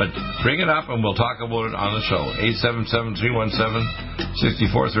 but bring it up, and we'll talk about it on the show.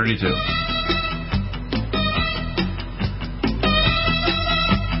 877-317-6432.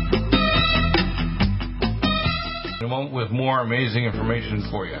 With more amazing information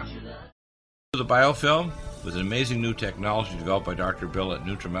for you. The biofilm with an amazing new technology developed by Dr. Bill at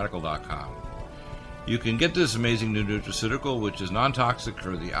NutriMedical.com. You can get this amazing new nutraceutical, which is non-toxic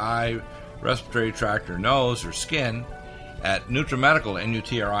for the eye, respiratory tract, or nose, or skin, at NutriMedical,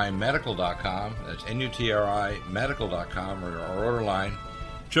 NutriMedical.com. That's NutriMedical.com, or our order line,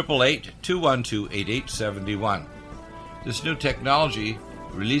 888-212-8871. This new technology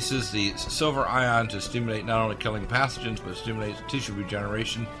releases the silver ion to stimulate not only killing pathogens, but stimulates tissue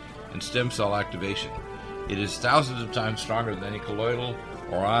regeneration and stem cell activation. It is thousands of times stronger than any colloidal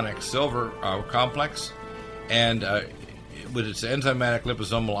or onyx silver complex, and with its enzymatic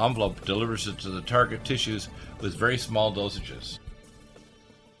liposomal envelope, delivers it to the target tissues with very small dosages.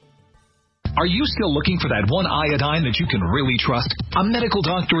 Are you still looking for that one iodine that you can really trust? A medical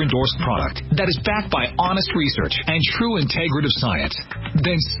doctor-endorsed product that is backed by honest research and true integrative science?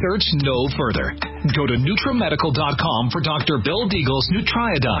 Then search no further. Go to NutriMedical.com for Dr. Bill Deagle's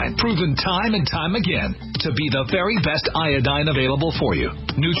Nutriodine, proven time and time again to be the very best iodine available for you.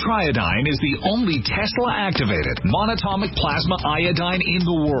 Nutriodine is the only Tesla-activated monatomic plasma iodine in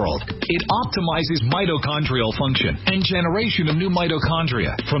the world. It optimizes mitochondrial function and generation of new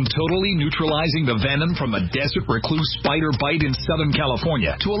mitochondria, from totally neutralizing the venom from a desert recluse spider bite in Southern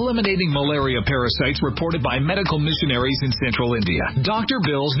California to eliminating malaria parasites reported by medical missionaries in Central India. Dr.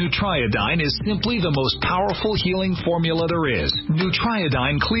 Bill's Nutriodine is simply the most powerful healing formula there is.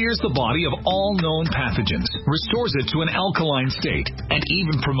 Nutriodine clears the body of all known pathogens, restores it to an alkaline state, and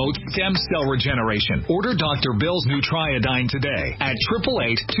even promotes stem cell regeneration. Order Dr. Bill's Nutriodine today at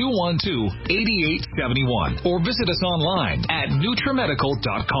 888-212-8871 or visit us online at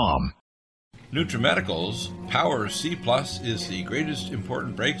NutriMedical.com. NutriMedical's Power C Plus is the greatest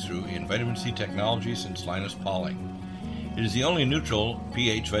important breakthrough in vitamin C technology since Linus Pauling. It is the only neutral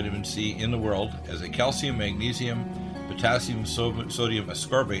pH vitamin C in the world as a calcium, magnesium, potassium, sodium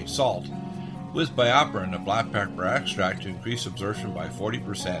ascorbate salt with BioPerine, a black pepper extract, to increase absorption by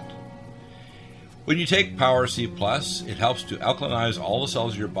 40%. When you take Power C Plus, it helps to alkalinize all the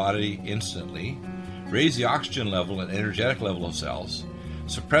cells of your body instantly, raise the oxygen level and energetic level of cells,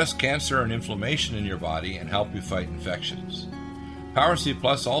 suppress cancer and inflammation in your body, and help you fight infections. Power C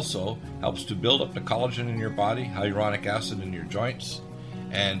Plus also helps to build up the collagen in your body, hyaluronic acid in your joints,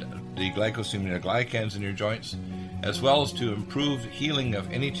 and the glycosaminoglycans in your joints, as well as to improve healing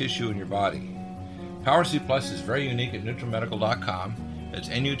of any tissue in your body. Power C Plus is very unique at NutriMedical.com. It's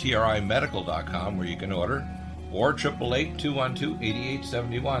NutriMedical.com where you can order, or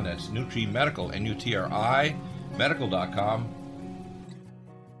 888-212-8871. That's NutriMedical, N-U-T-R-I, medical.com.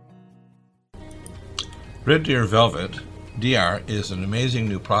 Red Deer Velvet DR is an amazing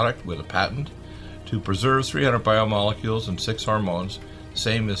new product with a patent to preserve 300 biomolecules and 6 hormones,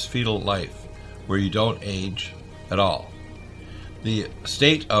 same as fetal life, where you don't age at all. The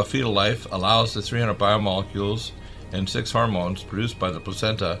state of fetal life allows the 300 biomolecules and 6 hormones produced by the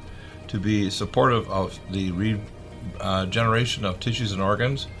placenta to be supportive of the regeneration of tissues and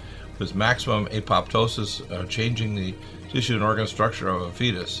organs, with maximum apoptosis, changing the tissue and organ structure of a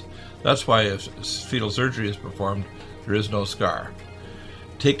fetus. That's why if fetal surgery is performed, there is no scar.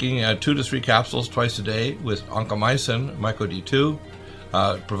 Taking 2 to 3 capsules twice a day with oncomycin, myco-D2,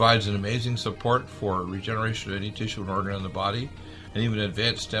 provides an amazing support for regeneration of any tissue and organ in the body, and even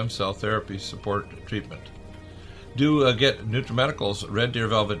advanced stem cell therapy support treatment. Do get NutriMedical's Red Deer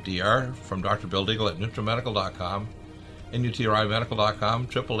Velvet DR from Dr. Bill Deagle at NutriMedical.com, NutriMedical.com,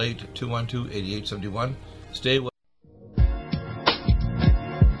 888-212-8871. Stay with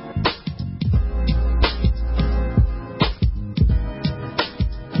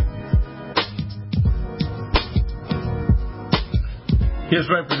Here's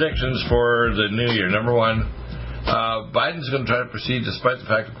my predictions for the new year. Number one, Biden's going to try to proceed despite the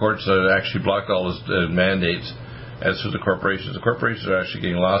fact the courts actually blocked all his mandates. As for the corporations are actually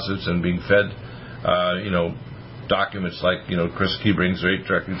getting lawsuits and being fed, documents like, Chris Key brings right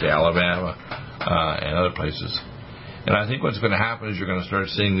directly to Alabama and other places. And I think what's going to happen is you're going to start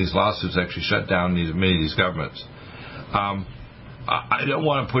seeing these lawsuits actually shut down many of these governments. I don't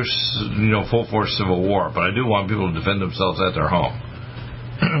want to push, full force civil war, but I do want people to defend themselves at their home.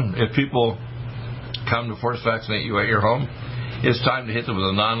 If people come to force vaccinate you at your home, it's time to hit them with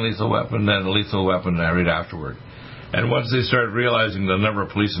a non-lethal weapon, then a lethal weapon right afterward. And once they start realizing the number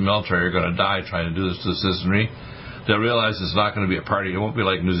of police and military are going to die trying to do this to the citizenry, they'll realize it's not going to be a party. It won't be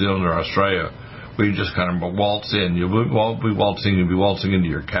like New Zealand or Australia, where you just kind of waltz in. You won't be waltzing. You'll be waltzing into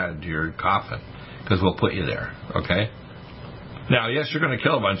your coffin, because we'll put you there, okay? Now, yes, you're going to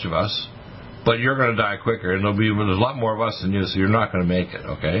kill a bunch of us, but you're going to die quicker, and there's a lot more of us than you, so you're not going to make it,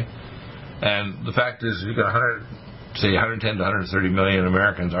 okay? And the fact is, you've got 110 to 130 million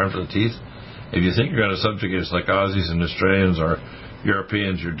Americans armed to the teeth. If you think you're going to subjugate us like Aussies and Australians or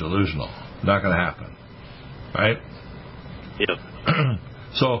Europeans, you're delusional. Not going to happen, right? Yep.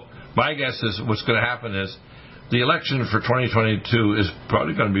 So my guess is what's going to happen is the election for 2022 is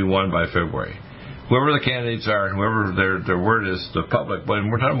probably going to be won by February. Whoever the candidates are, whoever their word is, the public, but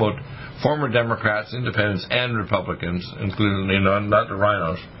we're talking about former Democrats, independents, and Republicans, including, not the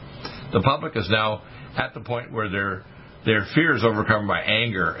rhinos. The public is now at the point where their fear is overcome by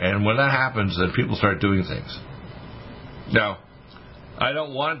anger, and when that happens, then people start doing things. Now, I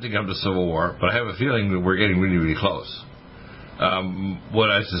don't want it to come to civil war, but I have a feeling that we're getting really, really close.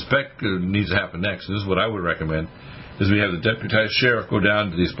 What I suspect needs to happen next, and this is what I would recommend, is we have the deputized sheriff go down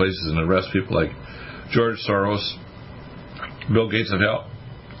to these places and arrest people like George Soros, Bill Gates of hell,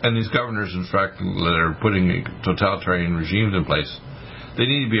 and these governors, in fact, that are putting totalitarian regimes in place. They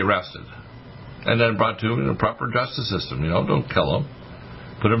need to be arrested and then brought to a proper justice system. Don't kill them.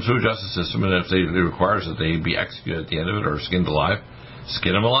 Put them through a justice system, and if it requires that they be executed at the end of it or skinned alive,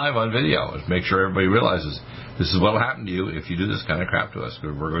 skin them alive on video. Make sure everybody realizes this is what will happen to you if you do this kind of crap to us.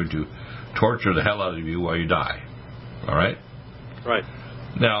 We're going to torture the hell out of you while you die. All right? Right.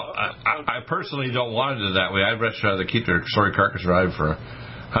 Now, I personally don't want to do it that way. I'd rather keep their sorry carcass alive for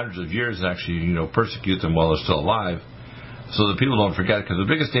hundreds of years and actually, persecute them while they're still alive, so that people don't forget. Because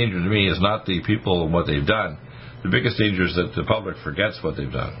the biggest danger to me is not the people and what they've done. The biggest danger is that the public forgets what they've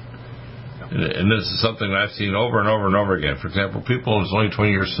done. And this is something that I've seen over and over and over again. For example, it's only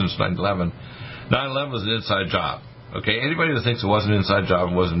 20 years since 9/11. 9/11 was an inside job. Okay, anybody that thinks it wasn't an inside job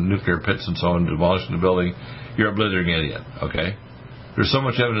and wasn't nuclear pits and so on demolishing the building, you're a blithering idiot. Okay, there's so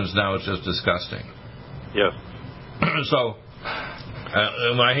much evidence now; it's just disgusting. Yes. So,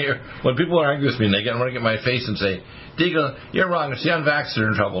 when people argue with me, and they want to get in my face and say, "Deagle, you're wrong. It's the unvaxxed that are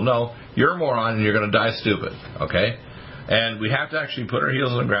in trouble." No, you're a moron, and you're going to die stupid. Okay, and we have to actually put our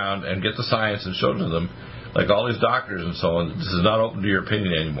heels on the ground and get the science and show it to them, like all these doctors and so on. This is not open to your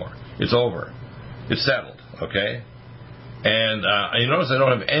opinion anymore. It's over. It's settled. Okay. And you notice I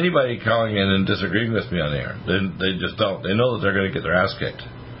don't have anybody calling in and disagreeing with me on the air. They just don't. They know that they're going to get their ass kicked.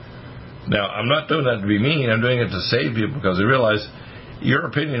 Now, I'm not doing that to be mean. I'm doing it to save people, because I realize your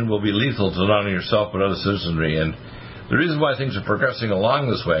opinion will be lethal to not only yourself but other citizenry. And The reason why things are progressing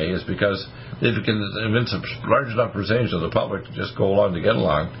along this way is because they've convinced a large enough percentage of the public to just go along to get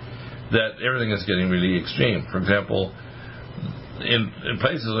along that everything is getting really extreme. For example, in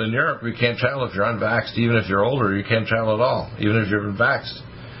places in Europe, you can't travel if you're unvaxxed. Even if you're older, you can't travel at all. Even if you're vaxxed.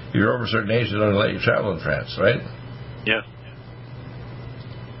 If you're over a certain age, they don't let you travel in France, right? Yes.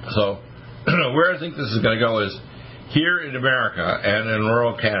 So, where I think this is going to go is here in America and in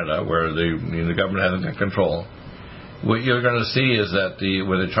rural Canada, where the government hasn't got control. What you're going to see is that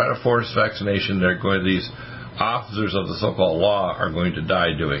when they try to force vaccination, these officers of the so-called law are going to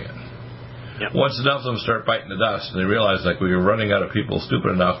die doing it. Yep. Once enough of them start biting the dust, and they realize we are running out of people stupid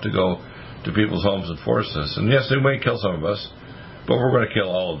enough to go to people's homes and force this. And yes, they may kill some of us, but we're going to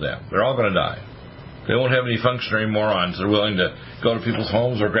kill all of them. They're all going to die. They won't have any functionary morons that are willing to go to people's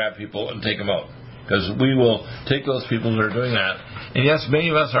homes or grab people and take them out. Because we will take those people that are doing that. And yes,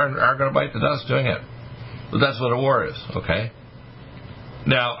 many of us are going to bite the dust doing it. But that's what a war is, okay?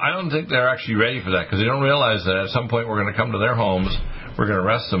 Now, I don't think they're actually ready for that because they don't realize that at some point we're going to come to their homes, we're going to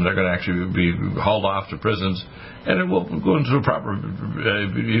arrest them, they're going to actually be hauled off to prisons, and it will go into a proper...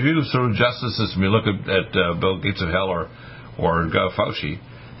 if you go through the justice system, you look at Bill Gates of Hell or Fauci,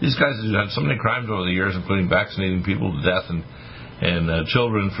 these guys have done so many crimes over the years, including vaccinating people to death and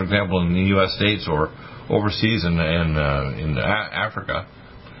children, for example, in the U.S. states or overseas in Africa.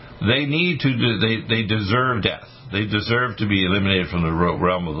 They deserve death. They deserve to be eliminated from the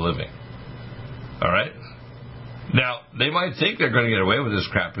realm of the living. All right? Now, they might think they're going to get away with this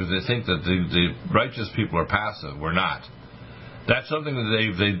crap because they think that the righteous people are passive. We're not. That's something that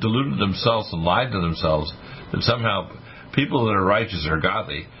they've deluded themselves and lied to themselves, that somehow people that are righteous are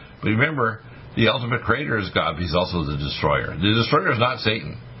godly. But remember, the ultimate creator is God, but he's also the destroyer. The destroyer is not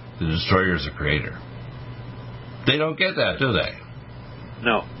Satan. The destroyer is the creator. They don't get that, do they?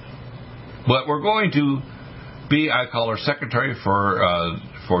 No. But we're going to be, I call her secretary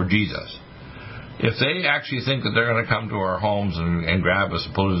for Jesus. If they actually think that they're going to come to our homes and grab us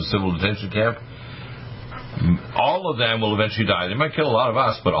and put us in a civil detention camp, all of them will eventually die. They might kill a lot of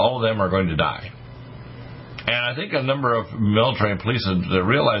us, but all of them are going to die. And I think a number of military and police have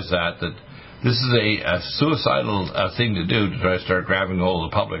realized that this is a suicidal thing to do, to try to start grabbing hold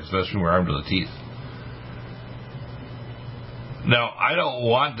of the public, especially when we're armed to the teeth. Now, I don't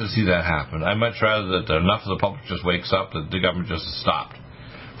want to see that happen. I'd much rather that enough of the public just wakes up, that the government just stopped.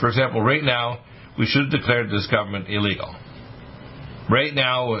 For example, right now, we should have declared this government illegal. Right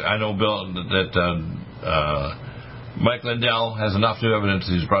now, I know, Bill, that Mike Lindell has enough new evidence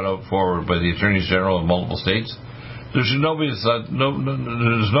he's brought out forward by the attorneys general of multiple states. There's no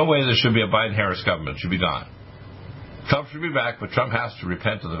way there should be a Biden-Harris government. It should be gone. Trump should be back, but Trump has to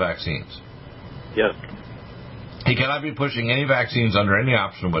repent of the vaccines. Yes. He cannot be pushing any vaccines under any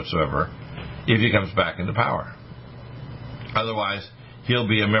option whatsoever if he comes back into power. Otherwise, he'll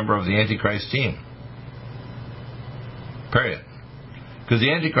be a member of the Antichrist team. Period. Because the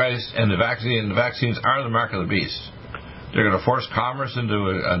Antichrist and the vaccines are the mark of the beast. They're going to force commerce into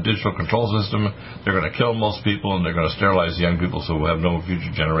a digital control system. They're going to kill most people, and they're going to sterilize the young people so we'll have no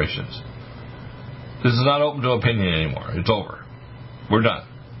future generations. This is not open to opinion anymore. It's over. We're done.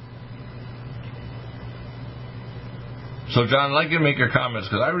 So, John, I'd like you to make your comments,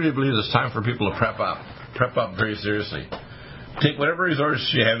 because I really believe it's time for people to prep up very seriously. Take whatever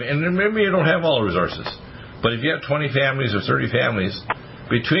resources you have, and maybe you don't have all the resources, but if you have 20 families or 30 families,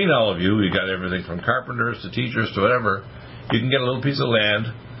 between all of you, you got everything from carpenters to teachers to whatever, you can get a little piece of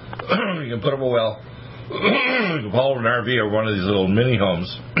land, you can put up a well, you can haul an RV or one of these little mini homes,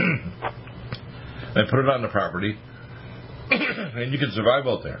 and put it on the property, and you can survive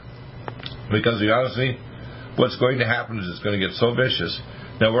out there. Because, honestly, what's going to happen is it's going to get so vicious.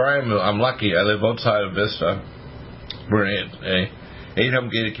 Now, where I'm lucky. I live outside of Vista. We're in a 8-home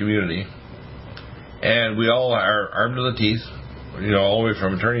gated community, and we all are armed to the teeth. All the way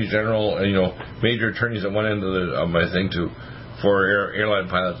from attorneys general, major attorneys at one end of my thing for airline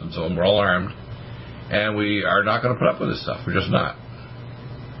pilots and so on. We're all armed, and we are not going to put up with this stuff. We're just not.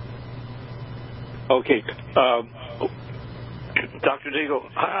 Okay. Dr. Deagle,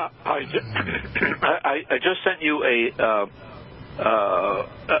 I just sent you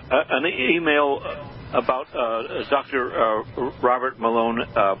an email about Dr. Robert Malone.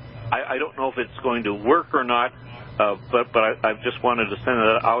 I don't know if it's going to work or not, but I just wanted to send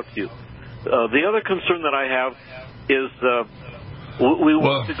it out to you. The other concern that I have is we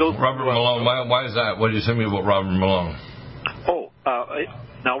want to go... Robert Malone, why is that? What did you send me about Robert Malone?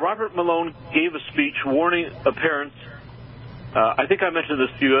 Now, Robert Malone gave a speech warning parents, I think I mentioned this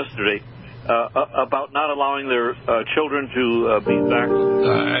to you yesterday, about not allowing their children to be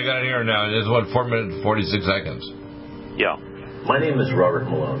vaccinated. I got it here now. It is, 4 minutes and 46 seconds. Yeah. My name is Robert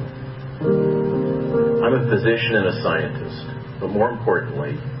Malone. I'm a physician and a scientist, but more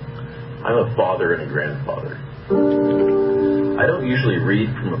importantly, I'm a father and a grandfather. I don't usually read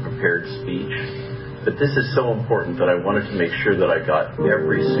from a prepared speech, but this is so important that I wanted to make sure that I got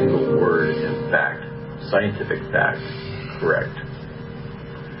every single word and fact, scientific fact, correct.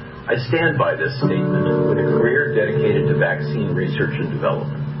 I stand by this statement with a career dedicated to vaccine research and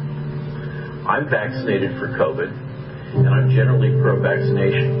development. I'm vaccinated for COVID, and I'm generally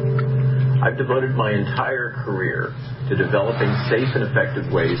pro-vaccination. I've devoted my entire career to developing safe and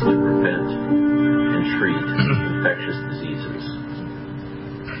effective ways to prevent and treat infectious diseases.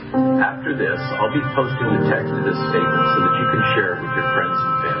 After this, I'll be posting the text of this statement so that you can share it with your friends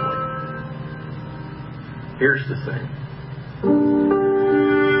and family. Here's the thing.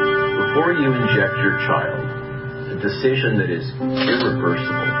 Before you inject your child, a decision that is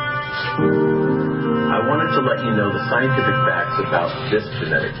irreversible, I wanted to let you know the scientific facts about this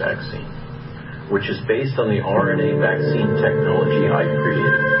genetic vaccine, which is based on the RNA vaccine technology I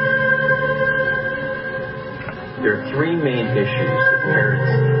created. There are three main issues that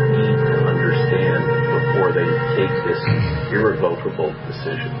parents need to understand before they take this irrevocable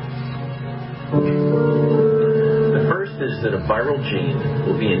decision. The first is that a viral gene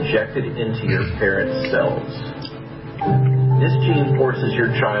will be injected into your parent's cells. This gene forces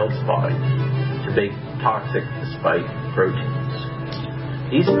your child's body to make toxic spike proteins.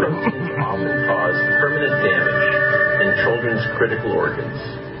 These proteins often cause permanent damage in children's critical organs.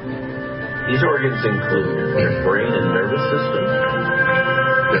 These organs include their brain and nervous system,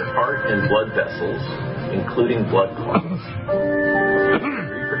 their heart and blood vessels, including blood clots, their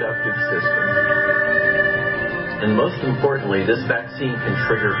reproductive system, and most importantly, this vaccine can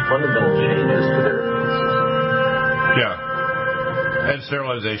trigger fundamental changes to their immune system. Yeah. And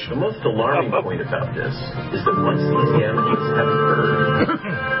sterilization. The most alarming point about this is that once these damages have occurred,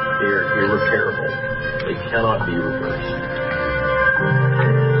 they are irreparable. They cannot be reversed.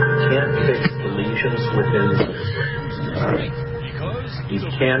 You can't fix the lesions within the brain. You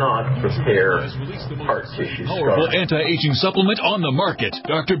cannot prepare heart tissue powerful anti-aging supplement on the market.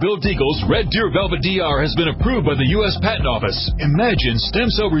 Dr. Bill Deagle's Red Deer Velvet DR has been approved by the U.S. Patent Office. Imagine stem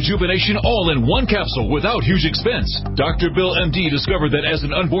cell rejuvenation all in one capsule without huge expense. Dr. Bill MD discovered that as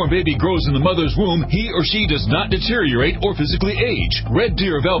an unborn baby grows in the mother's womb, he or she does not deteriorate or physically age. Red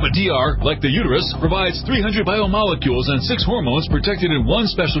Deer Velvet DR, like the uterus, provides 300 biomolecules and 6 hormones protected in one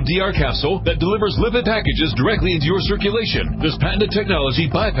special DR capsule that delivers lipid packages directly into your circulation. This patented technology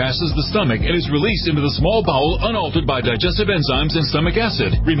bypasses the stomach and is released into the small bowel unaltered by digestive enzymes and stomach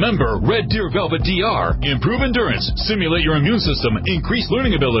acid. Remember, Red Deer Velvet DR. Improve endurance, stimulate your immune system, increase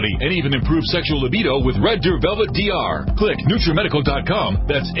learning ability, and even improve sexual libido with Red Deer Velvet DR. Click NutriMedical.com,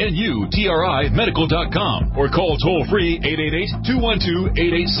 that's NUTRI Medical.com, or call toll-free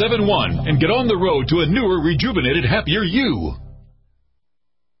 888-212-8871 and get on the road to a newer, rejuvenated, happier you.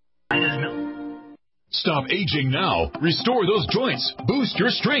 Stop aging now. Restore those joints. Boost your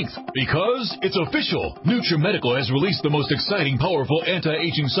strength. Because it's official. NutriMedical has released the most exciting, powerful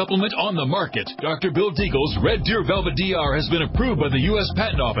anti-aging supplement on the market. Dr. Bill Deagle's Red Deer Velvet DR has been approved by the U.S.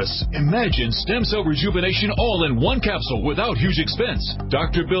 Patent Office. Imagine stem cell rejuvenation all in one capsule without huge expense.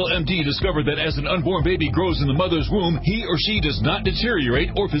 Dr. Bill MD discovered that as an unborn baby grows in the mother's womb, he or she does not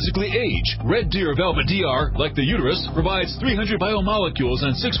deteriorate or physically age. Red Deer Velvet DR, like the uterus, provides 300 biomolecules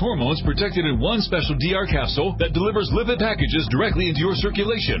and 6 hormones protected in one special DR capsule that delivers lipid packages directly into your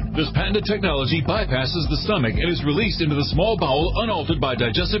circulation. This patented technology bypasses the stomach and is released into the small bowel unaltered by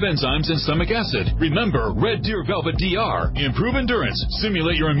digestive enzymes and stomach acid. Remember, Red Deer Velvet DR. Improve endurance,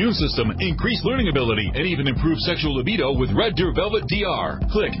 stimulate your immune system, increase learning ability, and even improve sexual libido with Red Deer Velvet DR.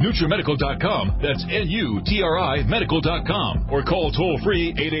 Click NutriMedical.com, that's NUTRI Medical.com, or call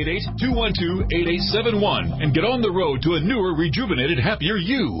toll-free 888-212-8871 and get on the road to a newer, rejuvenated, happier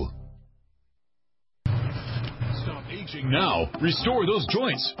you. Now, restore those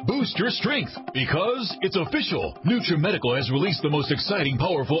joints. Boost your strength. Because it's official. NutriMedical has released the most exciting,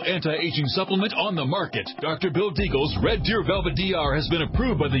 powerful anti-aging supplement on the market. Dr. Bill Deagle's Red Deer Velvet DR has been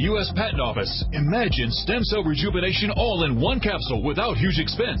approved by the U.S. Patent Office. Imagine stem cell rejuvenation all in one capsule without huge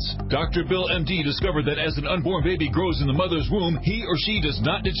expense. Dr. Bill MD discovered that as an unborn baby grows in the mother's womb, he or she does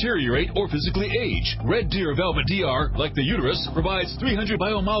not deteriorate or physically age. Red Deer Velvet DR, like the uterus, provides 300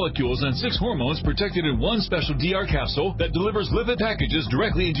 biomolecules and 6 hormones protected in one special DR capsule capsule that delivers lipid packages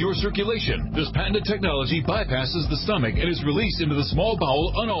directly into your circulation. This patented technology bypasses the stomach and is released into the small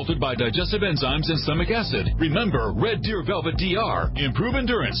bowel unaltered by digestive enzymes and stomach acid. Remember, Red Deer Velvet DR. Improve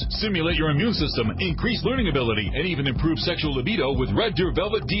endurance, stimulate your immune system, increase learning ability, and even improve sexual libido with Red Deer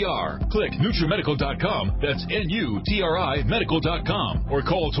Velvet DR. Click NutriMedical.com, that's NUTRI Medical.com, or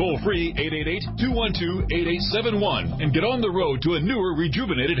call toll-free 888-212-8871 and get on the road to a newer,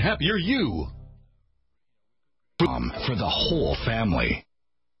 rejuvenated, happier you. For the whole family.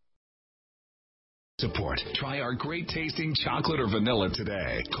 Support. Try our great tasting chocolate or vanilla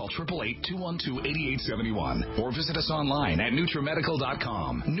today. Call 888-212-8871 or visit us online at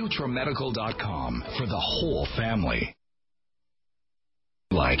NutriMedical.com. NutriMedical.com for the whole family.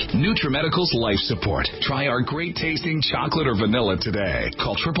 Like NutriMedical's Life Support. Try our great tasting chocolate or vanilla today.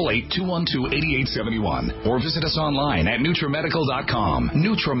 Call 888-212-8871 or visit us online at NutriMedical.com.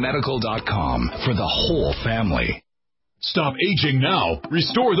 NutriMedical.com for the whole family. Stop aging now.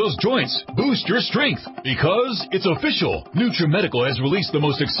 Restore those joints. Boost your strength. Because it's official. NutriMedical has released the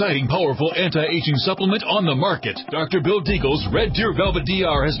most exciting, powerful anti-aging supplement on the market. Dr. Bill Deagle's Red Deer Velvet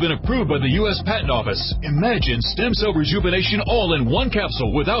DR has been approved by the U.S. Patent Office. Imagine stem cell rejuvenation all in one capsule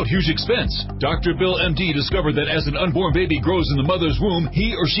without huge expense. Dr. Bill MD discovered that as an unborn baby grows in the mother's womb,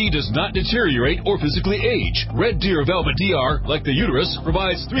 he or she does not deteriorate or physically age. Red Deer Velvet DR, like the uterus,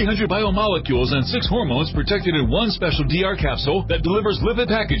 provides 300 biomolecules and 6 hormones protected in one special DR capsule that delivers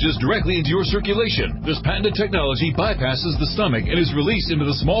lipid packages directly into your circulation. This patented technology bypasses the stomach and is released into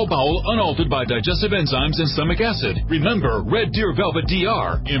the small bowel unaltered by digestive enzymes and stomach acid. Remember, Red Deer Velvet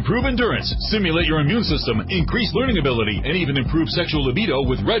DR. Improve endurance, stimulate your immune system, increase learning ability, and even improve sexual libido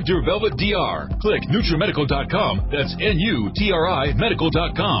with Red Deer Velvet DR. Click NutriMedical.com, that's NUTRI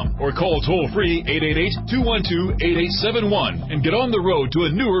Medical.com, or call toll-free 888-212-8871 and get on the road to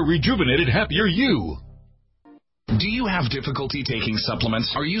a newer, rejuvenated, happier you. Do you have difficulty taking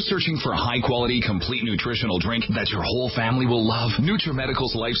supplements? Are you searching for a high-quality, complete nutritional drink that your whole family will love?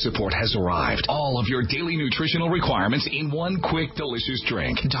 NutriMedical's Life Support has arrived. All of your daily nutritional requirements in one quick, delicious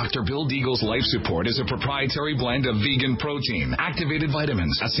drink. Dr. Bill Deagle's Life Support is a proprietary blend of vegan protein, activated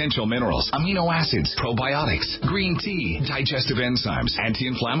vitamins, essential minerals, amino acids, probiotics, green tea, digestive enzymes,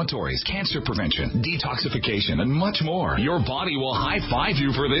 anti-inflammatories, cancer prevention, detoxification, and much more. Your body will high-five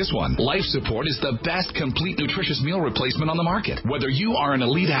you for this one. Life Support is the best complete nutritious meal replacement on the market. Whether you are an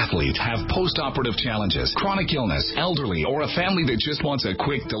elite athlete, have post-operative challenges, chronic illness, elderly, or a family that just wants a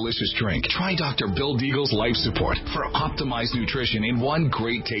quick, delicious drink, try Dr. Bill Deagle's Life Support for optimized nutrition in one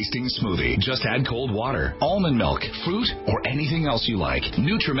great tasting smoothie. Just add cold water, almond milk, fruit, or anything else you like.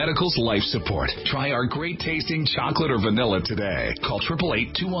 NutriMedical's Life Support. Try our great tasting chocolate or vanilla today. Call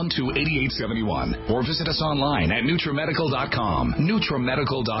 888-212-8871 or visit us online at NutriMedical.com.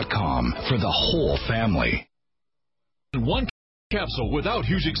 NutriMedical.com for the whole family. One capsule without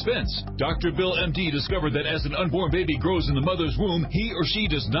huge expense. Dr. Bill MD discovered that as an unborn baby grows in the mother's womb, he or she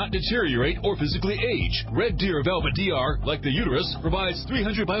does not deteriorate or physically age. Red Deer Velvet DR, like the uterus, provides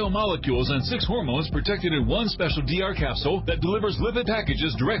 300 biomolecules and 6 hormones protected in one special DR capsule that delivers lipid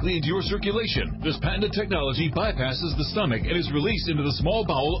packages directly into your circulation. This patented technology bypasses the stomach and is released into the small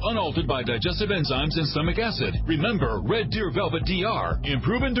bowel unaltered by digestive enzymes and stomach acid. Remember, Red Deer Velvet DR.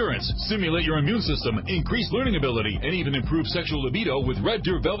 Improve endurance, stimulate your immune system, increase learning ability, and even improve sexual libido with Red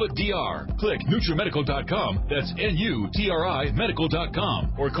Deer Velvet DR. Click NutriMedical.com, that's NUTRI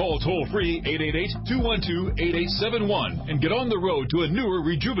Medical.com, or call toll-free 888-212-8871 and get on the road to a newer,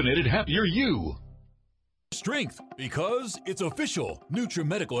 rejuvenated, happier you. Strength, because it's official.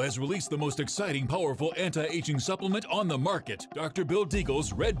 NutriMedical has released the most exciting, powerful anti-aging supplement on the market. Dr. Bill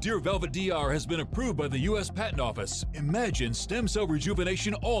Deagle's Red Deer Velvet DR has been approved by the U.S. Patent Office. Imagine stem cell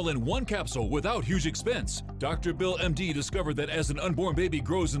rejuvenation all in one capsule without huge expense. Dr. Bill MD discovered that as an unborn baby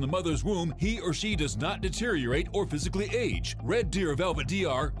grows in the mother's womb, he or she does not deteriorate or physically age. Red Deer Velvet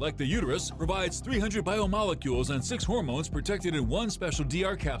DR, like the uterus, provides 300 biomolecules and 6 hormones protected in one special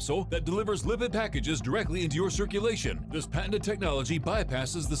DR capsule that delivers lipid packages directly into your circulation. This patented technology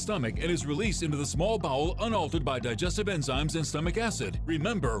bypasses the stomach and is released into the small bowel unaltered by digestive enzymes and stomach acid.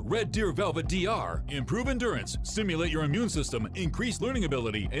 Remember, Red Deer Velvet DR. Improve endurance, stimulate your immune system, increase learning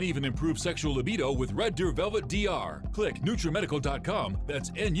ability, and even improve sexual libido with Red Deer Velvet DR. Click NutriMedical.com, that's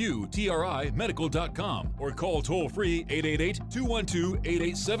NUTRI Medical.com, or call toll-free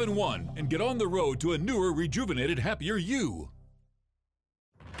 888-212-8871 and get on the road to a newer, rejuvenated, happier you.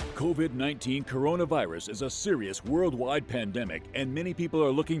 COVID-19 coronavirus is a serious worldwide pandemic, and many people are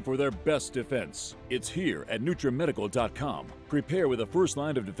looking for their best defense. It's here at NutriMedical.com. Prepare with a first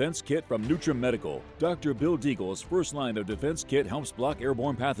line of defense kit from NutriMedical. Dr. Bill Deagle's first line of defense kit helps block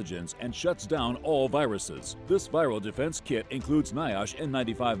airborne pathogens and shuts down all viruses. This viral defense kit includes NIOSH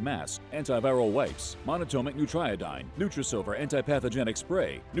N95 mask, antiviral wipes, monotomic Nutriodine, Nutrisilver antipathogenic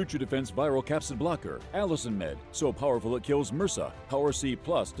spray, NutriDefense viral capsid blocker, Allison Med, so powerful it kills MRSA, Power C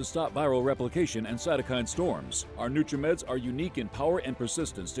Plus to stop viral replication and cytokine storms. Our NutriMeds are unique in power and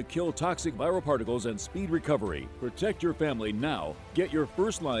persistence to kill toxic viral particles and speed recovery. Protect your family now. Get your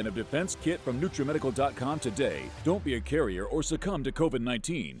first line of defense kit from NutriMedical.com today. Don't be a carrier or succumb to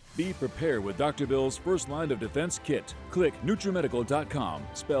COVID-19. Be prepared with Dr. Bill's first line of defense kit. Click NutriMedical.com,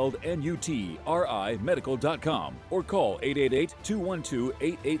 spelled N-U-T-R-I Medical.com, or call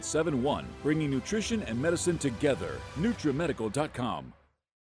 888-212-8871, bringing nutrition and medicine together. NutriMedical.com.